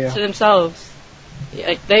caused it to themselves. Yeah.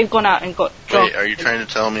 Like, they've gone out and got drunk. Wait, are you trying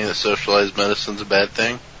to tell me that socialized medicine's a bad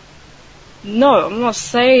thing? No, I'm not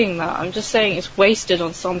saying that. I'm just saying it's wasted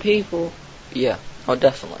on some people. Yeah, oh,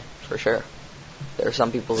 definitely, for sure. There are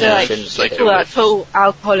some people So, who like, shouldn't. people that are total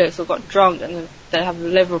alcoholics or got drunk and they have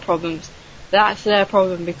liver problems, that's their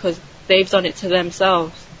problem because they've done it to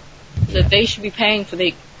themselves. So they should be paying for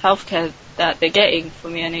the healthcare that they're getting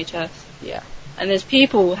from the NHS. Yeah. And there's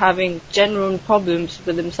people having genuine problems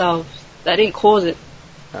with themselves that didn't cause it.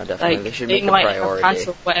 No, definitely. Like, they should they make a might priority. have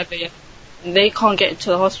cancer or whatever, yeah. And they can't get to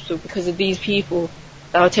the hospital because of these people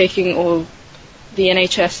that are taking all the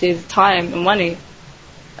NHS's time and money.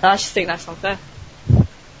 And I just think that's unfair.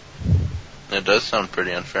 It does sound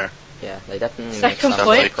pretty unfair. Yeah, they definitely Second make something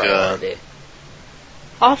point. a priority.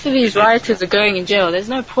 Half of these rioters are going in jail. There's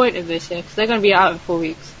no point in this here because they're going to be out in 4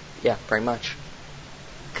 weeks. Yeah, pretty much.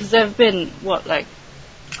 Because they've been,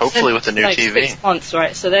 Hopefully with the new TV. 6 months,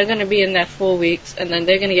 right? So they're going to be in there 4 weeks and then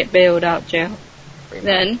they're going to get bailed out of jail. Pretty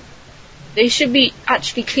Then much. they should be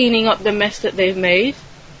actually cleaning up the mess that they've made.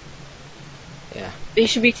 Yeah. They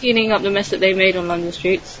should be cleaning up the mess that they made on London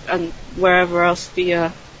streets and wherever else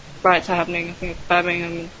the riots are happening. I think it's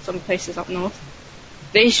Birmingham and some places up north.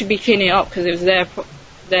 They should be cleaning it up because it was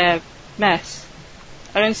their mess.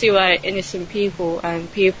 I don't see why innocent people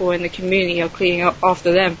and people in the community are cleaning up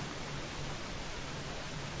after them.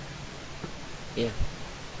 Yeah.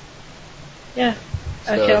 Yeah.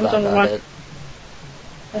 So Okay, I'm is that done with about mine. it?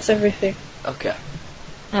 That's everything. Okay.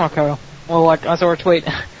 Okay. Well, like, I saw a tweet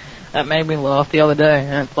that made me laugh the other day,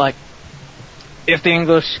 and it's like, if the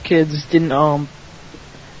English kids didn't,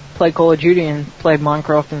 play Call of Duty and played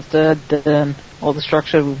Minecraft instead, then all the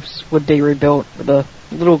structures would be rebuilt with a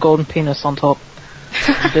little golden penis on top.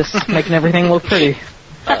 Just making everything look pretty.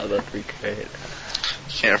 Oh, that'd be great.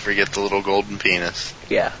 Can't forget the little golden penis.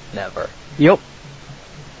 Yeah, never. Yep.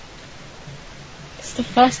 It's the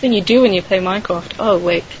first thing you do when you play Minecraft. Oh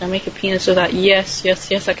wait, can I make a penis with that? Yes,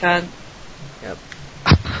 I can. Yep.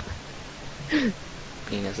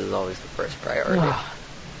 Penis is always the first priority.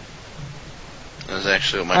 That was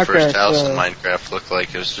actually what my first house in Minecraft looked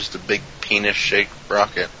like. It was just a big penis-shaped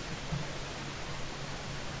rocket.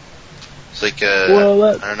 It's like, I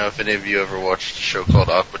don't know if any of you ever watched a show called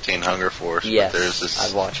Aqua Teen Hunger Force. Yes, but there's this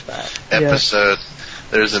I've watched that. episode. Yeah.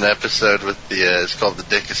 There's an episode with it's called the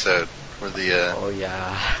Dickisode, where oh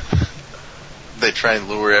yeah. They try and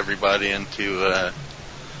lure everybody into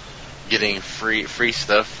getting free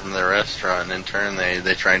stuff from the restaurant, and in turn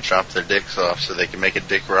they try and chop their dicks off so they can make a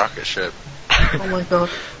dick rocket ship. Oh my god.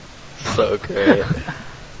 So great.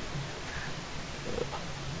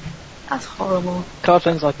 That's horrible.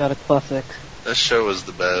 Cartoons like that are classic. This show was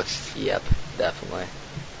the best. Yep, definitely.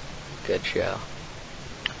 Good show.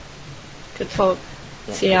 Good talk.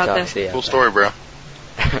 Yeah, See you out there. See you Cool out story, bro.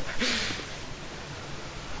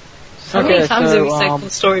 How many times have we said cool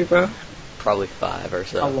story, bro? Probably 5 or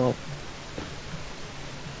so. Oh, well.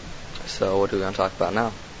 So what are we going to talk about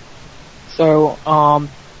now? So,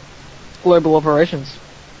 global operations.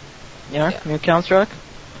 You know, new Counter-Strike.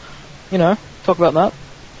 You know, talk about that.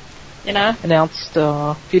 You know? Announced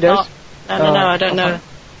a few days. No, I don't know.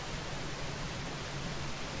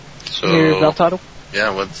 So, new belt title.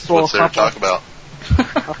 Yeah, what's there to talk about?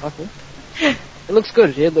 It looks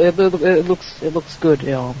good. It looks good.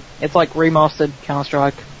 It's like remastered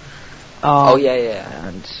Counter-Strike. Yeah.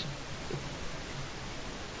 And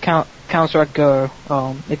Counter-Strike Go.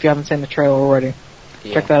 If you haven't seen the trailer already,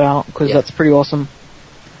 check that out, because that's pretty awesome.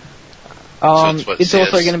 So it's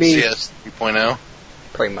also going to be CS 3.0?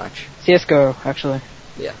 Pretty much. CSGO, actually.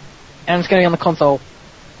 Yeah. And it's going to be on the console,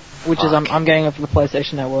 which is I'm getting it for the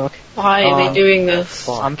PlayStation Network. Why are they doing this?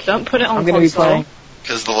 Don't put it on console. I'm going to be playing.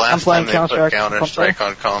 Because the last time they put Counter-Strike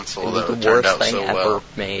on console, that turned out so well. The worst thing ever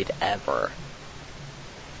made ever.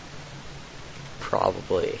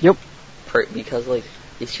 Probably. Yep. Because, like,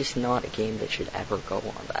 it's just not a game that should ever go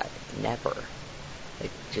on that. Never. Like,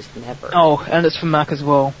 just never. Oh, and it's for Mac as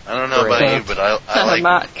well. I don't know about you, but I like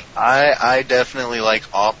Mac. I definitely like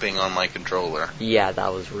opping on my controller. Yeah,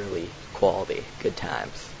 that was really quality. Good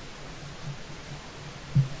times.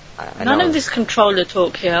 None of this controller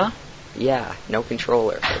talk here. Yeah, no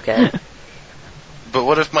controller, okay? But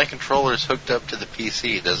what if my controller is hooked up to the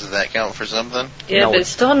PC? Doesn't that count for something? Yeah, but it's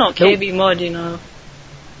still not KB mod, you know.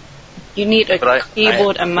 You need a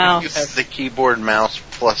keyboard and mouse. You have the keyboard, mouse,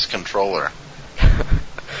 plus controller.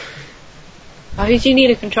 Why did you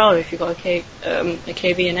need a controller if you got a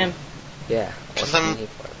KB&M? Yeah. Because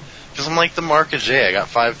I'm like the Marcus J. I got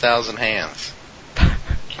 5,000 hands.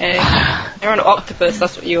 Okay. You're an octopus,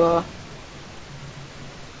 that's what you are.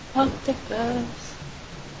 Octopus.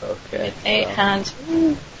 Okay. With 8 hands.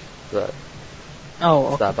 Is that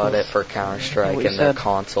about it for Counter-Strike and the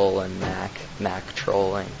console and Mac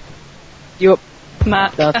trolling? Yep.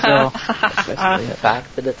 Mac. That's all. The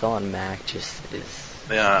fact that it's on Mac just is...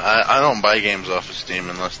 Yeah, I don't buy games off of Steam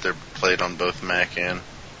unless they're played on both Mac and...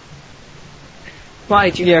 Why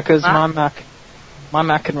do you? Yeah, because my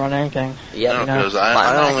Mac can run anything. Yeah, because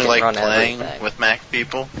I only like playing with Mac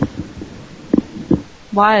people.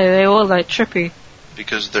 Why? Are they all like trippy?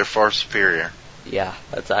 Because they're far superior. Yeah,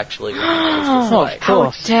 that's actually what it is. Like.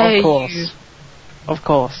 How dare you? Of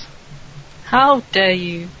course. How dare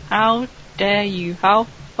you? How dare you? How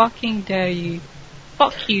fucking dare you?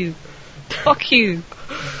 Fuck you. Fuck you.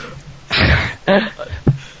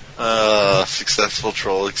 Successful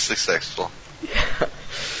trolling, successful.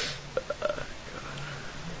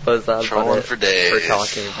 Was that trolling for days? We're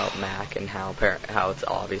talking about Mac and how it's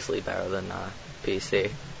obviously better than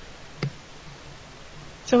PC.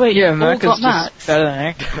 So wait, yeah, Mac is just Macs? better than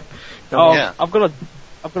Mac. Yeah. I've got a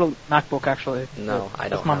MacBook actually. No, I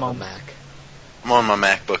don't have a Mac. I'm on my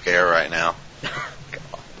MacBook Air right now.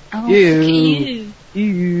 Oh,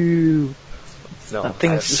 Ew. No, that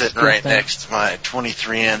thing's sitting right next to my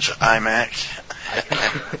 23-inch iMac.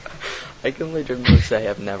 I can legitimately say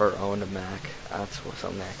I've never owned a Mac. That's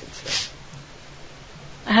something I can say.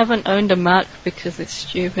 I haven't owned a Mac because it's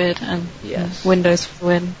stupid and Windows for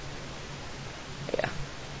win. Yeah.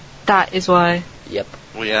 That is why. Yep.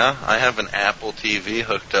 Well, yeah, I have an Apple TV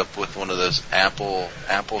hooked up with one of those Apple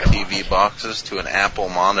TV boxes to an Apple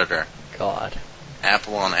monitor. God.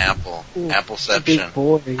 Apple on Apple. Ooh, Appleception. Big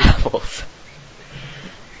boy. Apples.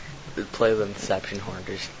 Play the Inception horn,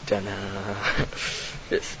 just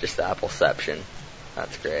Appleception.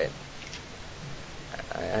 That's great.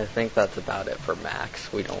 I think that's about it for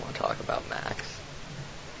Macs. We don't want to talk about Macs.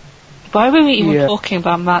 Why were we even talking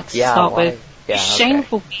about Macs to start why? with? Yeah,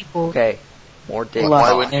 shameful people. Okay, more dicks.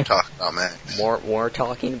 Why wouldn't you talk about Macs? More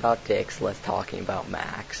talking about dicks, less talking about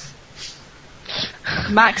Macs.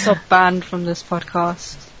 Macs are banned from this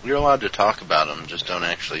podcast. You're allowed to talk about them, just don't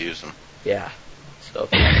actually use them. Yeah. So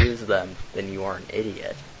if you use them, then you are an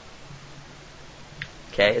idiot.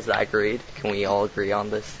 Okay, is that agreed? Can we all agree on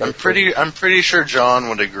this? I'm pretty sure John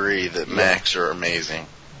would agree that Macs are amazing.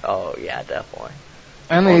 Oh yeah, definitely.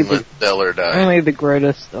 Only the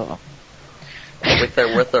greatest.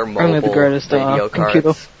 With their mobile video cards,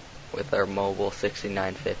 computer. with their mobile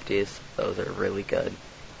 6950s, those are really good.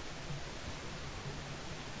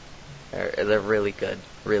 They're really good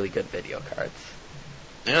video cards.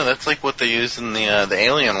 Yeah, that's like what they use in the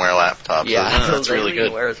Alienware laptops. Yeah, that's really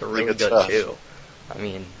good. Alienwares are really good stuff. too. I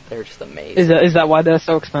mean, they're just amazing. Is that why they're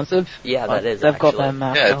so expensive? Yeah, that is. They've actually. got them.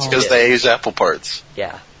 Yeah, it's because they use Apple parts.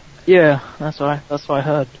 Yeah. Yeah, that's what I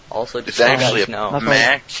heard. Also, it's actually a know.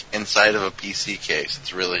 Mac inside of a PC case.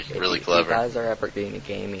 It's really clever. If you guys are ever doing a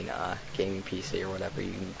gaming PC or whatever,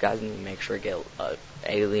 you guys need to make sure to get an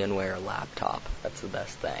Alienware laptop. That's the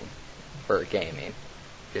best thing for gaming.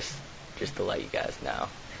 Just to let you guys know.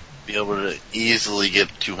 Be able to easily get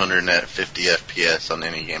 250 FPS on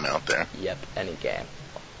any game out there. Yep, any game.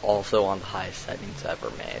 Also on the highest settings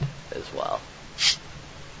ever made as well.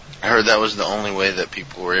 I heard that was the only way that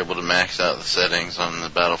people were able to max out the settings on the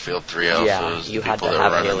Battlefield 3 alphas. Yeah, you had to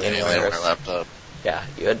have Alienwares. Laptop. Yeah,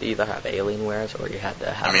 you had to either have Alienwares or you had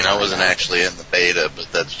to have... I mean, I wasn't actually in the beta,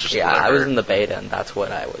 but that's just Yeah, I was in the beta, and that's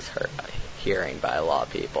what I was hearing by a lot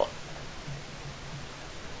of people.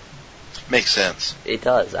 Makes sense. It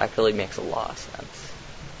does. Actually makes a lot of sense.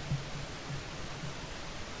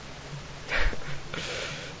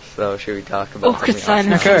 So should we talk about awkward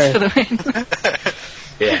something else? silence for the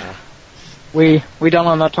win. Yeah. We done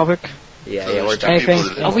on that topic? Yeah, So yeah, we're done.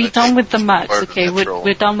 Anything? Are we done with the max? Okay,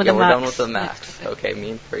 we're done with the max. We're done with the max. Okay,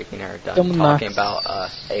 me and Freaking are done talking about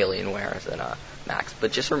Alienwares and Max.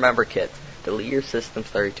 But just remember, kids, delete your Systems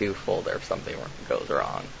 32 folder if something goes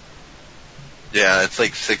wrong. Yeah, it's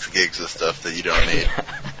like 6 gigs of stuff that you don't need.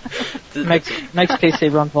 makes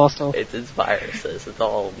PC run faster. It's viruses. It's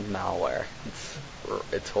all malware.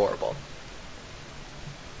 It's horrible.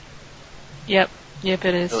 Yep, it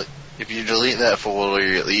is. If you delete that folder,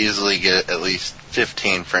 you'll easily get at least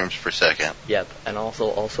 15 frames per second. Yep, and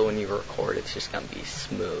also when you record, it's just gonna be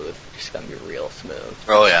smooth. It's just gonna be real smooth.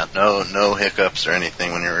 Oh yeah, no hiccups or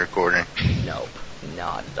anything when you're recording. Nope,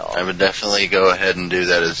 not at all. I would definitely go ahead and do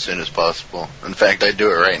that as soon as possible. In fact, I do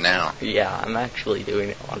it right now. Yeah, I'm actually doing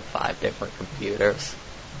it on 5 different computers.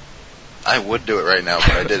 I would do it right now,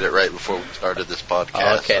 but I did it right before we started this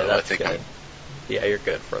podcast. Okay, so that's I think good. Yeah, you're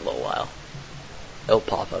good for a little while. It'll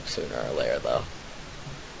pop up sooner or later, though.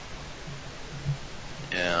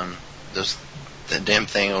 Yeah, that damn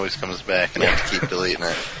thing always comes back, and I have to keep deleting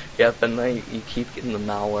it. Yep, and then you keep getting the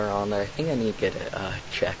malware on there. I think I need to get it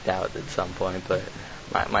checked out at some point, but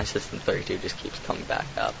my System 32 just keeps coming back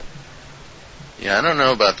up. Yeah, I don't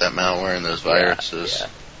know about that malware and those viruses.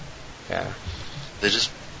 Yeah. They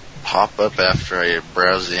just pop up after I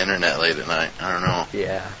browse the internet late at night. I don't know.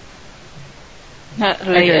 Yeah.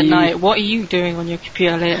 Late at night. What are you doing on your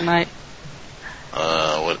computer late at night?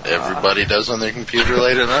 What everybody does on their computer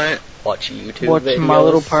late at night? Watch YouTube Watch videos. My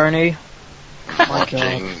Little Pony.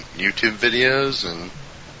 Watching YouTube videos and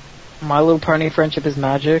My Little Pony Friendship is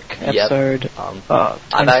Magic, episode 27.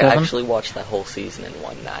 I actually watched that whole season in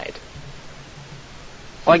one night.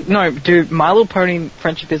 Like, no, dude, My Little Pony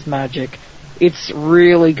Friendship is Magic. It's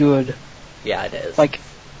really good. Yeah, it is. Like,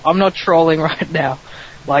 I'm not trolling right now.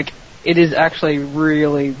 Like, it is actually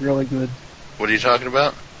really, really good. what are you talking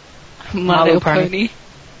about? My Little Pony.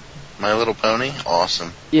 My Little Pony?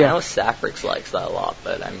 Awesome. Yeah. I know Safrix likes that a lot,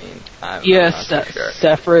 but I mean, I'm yes, not too sure.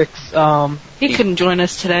 Safrix, He couldn't join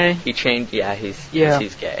us today. He changed,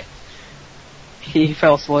 he's gay. he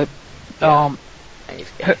fell asleep. Yeah. And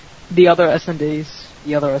he's gay. The other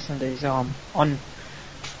S&Ds, on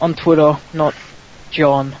Twitter, not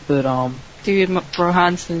John, but, Dude,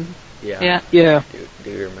 McBrohanson. Yeah. Yeah.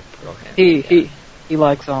 Dude, McBrohan. He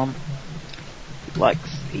likes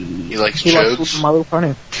jokes? My Little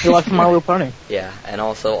Pony. He likes My Little Pony. Yeah, and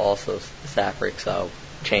also Safrix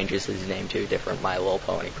changes his name to a different My Little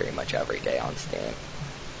Pony pretty much every day on Steam.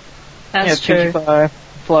 That's true. Pinkie Pie,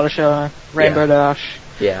 Fluttershy, Rainbow Dash.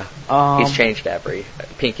 Yeah. He's changed every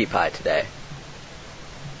Pinkie Pie today.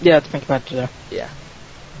 Yeah, it's Pinkie Pie today. Yeah.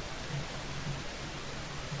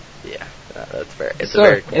 Yeah, it's a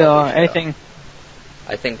very cool show. Anything?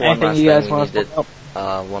 I think one last you guys thing we want need to talk to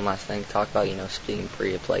one last thing to talk about. Steam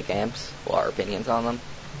free-to-play games. What our opinions on them?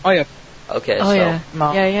 Oh yeah. Okay, Oh so yeah.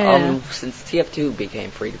 No. Yeah. since TF2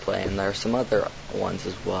 became free-to-play, and there are some other ones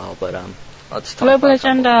as well, but let's talk Global about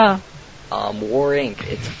some Agenda. of them. War Inc.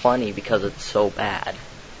 It's funny because it's so bad.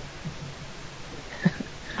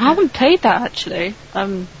 I haven't played that actually.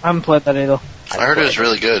 I haven't played that either. I heard it was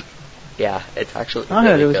really good. Yeah, it's actually I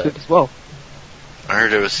heard it was good as well. I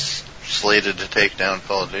heard it was slated to take down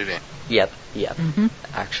Call of Duty. Yep. Mm-hmm.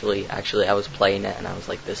 Actually, I was playing it and I was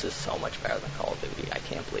like, this is so much better than Call of Duty. I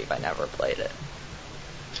can't believe I never played it.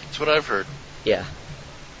 That's what I've heard. Yeah.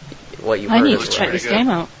 What you I heard need is to check right. this game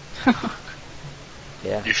out.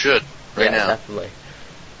 Yeah. You should, right now. Definitely.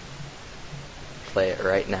 Play it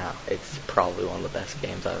right now. It's probably one of the best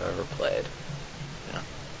games I've ever played.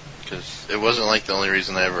 Because it wasn't like the only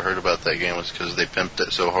reason I ever heard about that game was because they pimped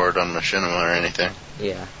it so hard on Machinima or anything.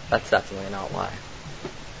 Yeah, that's definitely not why.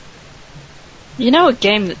 You know a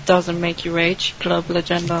game that doesn't make you rage? Global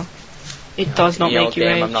Agenda. It does not make you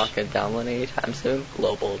rage. I'm not going to download anytime soon.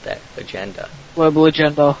 Global Agenda. Global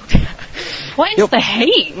Agenda. What is the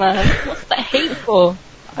hate, man? What's the hate for?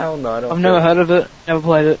 I don't know. I've never heard of it. Never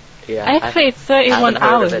played it. Yeah, I played 31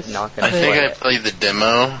 hours. I think I played the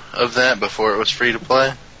demo of that before it was free to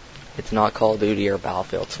play. It's not Call of Duty or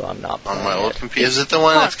Battlefield, so I'm not playing on my old computer. Is it the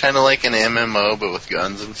one that's kind of like an MMO but with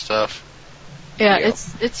guns and stuff? Yeah,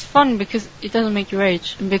 it's fun because it doesn't make you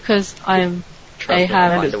rage, and because I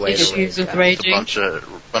have issues with raging. It's a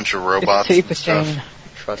bunch of robots and stuff.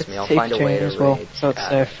 Trust me, I'll find a way to rage. So it's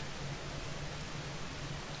safe.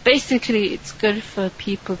 Basically, it's good for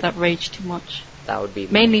people that rage too much. That would be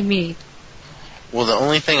mainly me. Well, the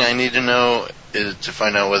only thing I need to know is to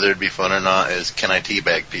find out whether it'd be fun or not is, can I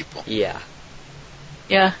teabag people? Yeah.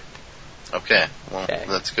 Yeah. Okay. Well,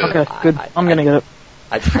 that's good. Okay, good. I'm gonna get it.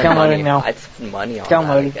 I'd spend money. I'd spend money on that,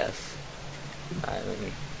 I guess. I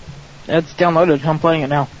mean, it's downloaded. I'm playing it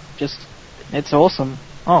now. It's awesome.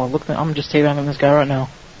 Oh, look! I'm just teabagging this guy right now.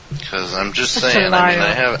 Because I'm just saying,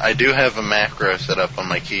 I do have a macro set up on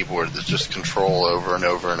my keyboard that's just control over and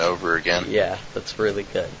over and over again. Yeah, that's really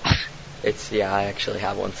good. I actually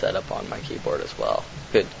have one set up on my keyboard as well.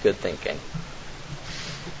 Good thinking.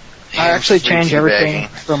 I actually change everything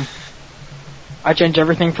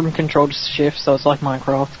from control to shift, so it's like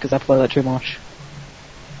Minecraft, because I play that too much.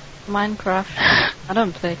 Minecraft? I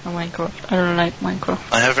don't play Minecraft. I don't like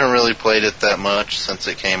Minecraft. I haven't really played it that much since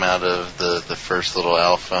it came out of the first little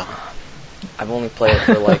alpha. I've only played it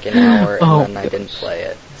for like an hour, and then I didn't play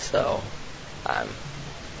it, so I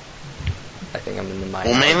think I'm in the Minecraft.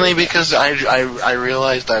 Well, mainly because I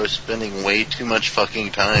realized I was spending way too much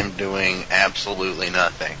fucking time doing absolutely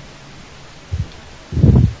nothing.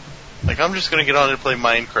 Like, I'm just gonna get on and play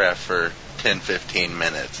Minecraft for 10-15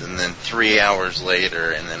 minutes, and then 3 hours later,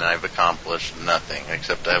 and then I've accomplished nothing,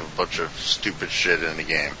 except I have a bunch of stupid shit in the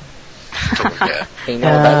game to look at. You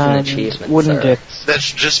know, that's an achievement, sir.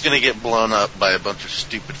 That's just gonna get blown up by a bunch of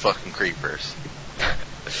stupid fucking creepers.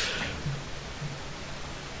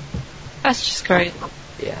 That's just great.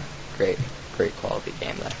 Yeah, great quality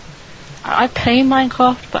game there. I play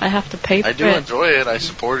Minecraft, but I have to pay for it. I do enjoy it. I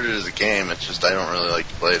support it as a game. It's just I don't really like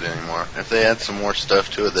to play it anymore. If they add some more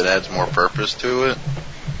stuff to it that adds more purpose to it.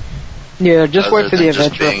 Yeah, just wait for the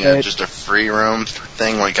adventure update. Just a free roam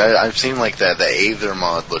thing. Like I've seen like that. The Aether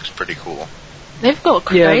mod looks pretty cool. They've got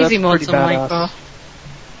crazy mods on Minecraft.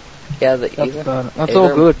 Yeah, the Aether. That's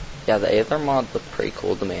all good. Yeah, the Aether mod looked pretty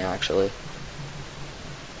cool to me actually.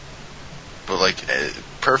 But like,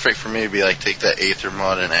 perfect for me to be like take that Aether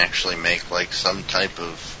mod and actually make like some type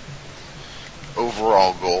of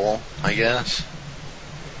overall goal, I guess.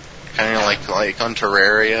 Kind of like on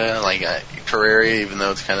Terraria, Terraria, even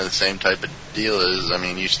though it's kind of the same type of deal I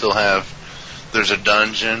mean, you still have, there's a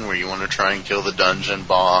dungeon where you want to try and kill the dungeon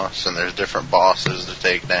boss, and there's different bosses to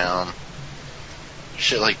take down.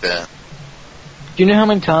 Shit like that. Do you know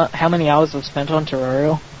how many hours I've spent on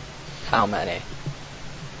Terraria? How many?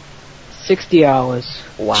 60 hours.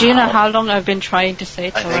 Wow. Do you know how long I've been trying to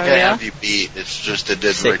say Terraria? I think I have you beat. It's just it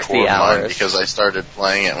didn't record mine because I started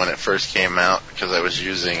playing it when it first came out because I was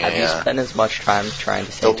using Have you spent as much time trying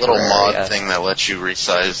to say the little Terraria? mod thing that lets you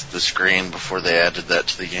resize the screen before they added that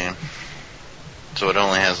to the game. So it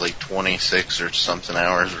only has like 26 or something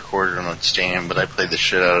hours recorded on Steam, but I played the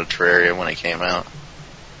shit out of Terraria when it came out.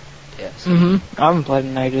 Yes. I haven't played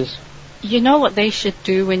in ages. You know what they should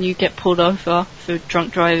do when you get pulled over for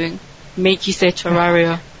drunk driving? Make you say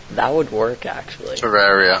Terraria. That would work, actually.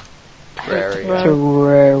 Terraria.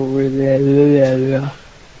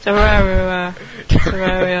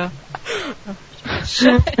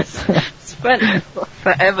 Spent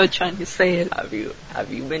forever trying to say it. Have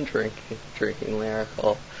you been drinking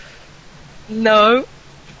Lyrical? No.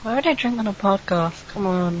 Why would I drink on a podcast? Come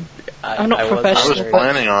on. I'm not professional. I was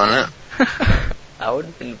planning on it. That would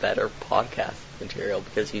have been better podcast material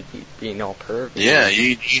because you'd be being all pervy. Yeah,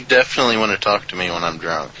 you definitely want to talk to me when I'm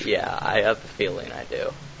drunk. Yeah, I have the feeling I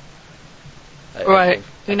do. Right,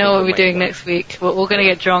 we know what we're doing next week. We're going to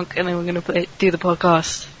get drunk and then we're going to do the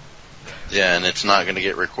podcast. Yeah, and it's not going to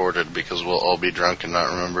get recorded because we'll all be drunk and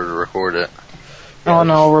not remember to record it. Oh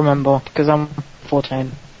no, I'll remember because I'm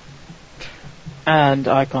 14 and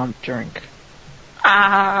I can't drink.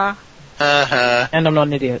 Ah. And I'm not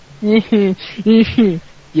an idiot.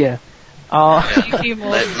 Yeah.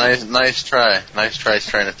 Nice try. Nice try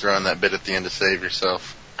trying to throw in that bit at the end to save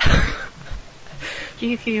yourself.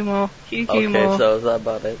 Humor. Okay, so is that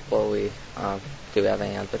about it? Well, do we have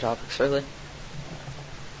any other topics, really?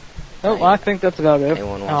 Oh, I think that's about it.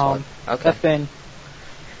 Anyone wants one? Okay. That's been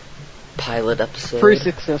pilot episode. Pretty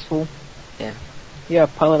successful. Yeah. Yeah,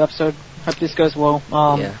 pilot episode. Hope this goes well.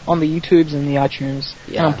 Yeah. On the YouTubes and the iTunes.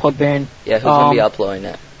 Yeah. And on Podbean. Yeah, who's going to be uploading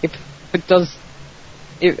it? If it does,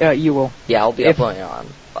 you will. Yeah, I'll be uploading it on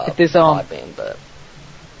Podbean, but...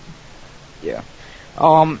 Yeah.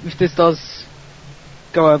 If this does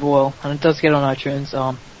go over well, and it does get on iTunes,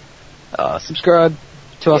 subscribe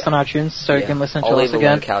to us on iTunes so you can listen to us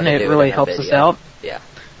again. And it really helps us out. Yeah.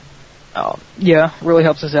 Yeah, really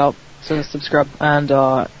helps us out. So subscribe and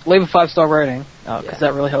leave a 5-star rating because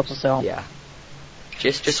that really helps us out. Yeah.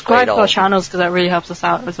 Just subscribe to our channels because that really helps us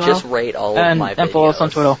out as well. Just rate all of my videos. And follow us on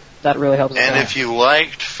Twitter. That really helps us out. And if you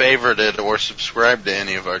liked, favorited, or subscribed to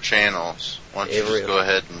any of our channels, why don't you just go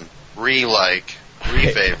ahead and re-like,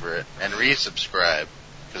 re-favorite, and re-subscribe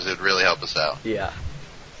because it'd really help us out. Yeah.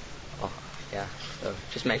 Oh, yeah. So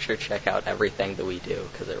just make sure to check out everything that we do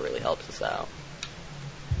because it really helps us out.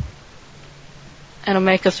 And it'll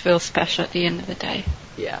make us feel special at the end of the day.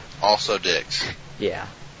 Yeah. Also dicks. Yeah.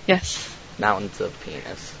 Yes. Mountains of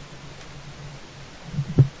penis.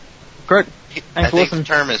 Great. I think the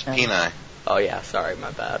term is peni. Oh yeah, sorry,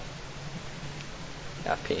 my bad.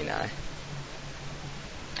 Yeah, peni.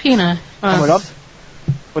 Peni. We're done?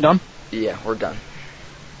 We're done? Yeah, we're done.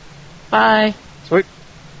 Bye. Sweet.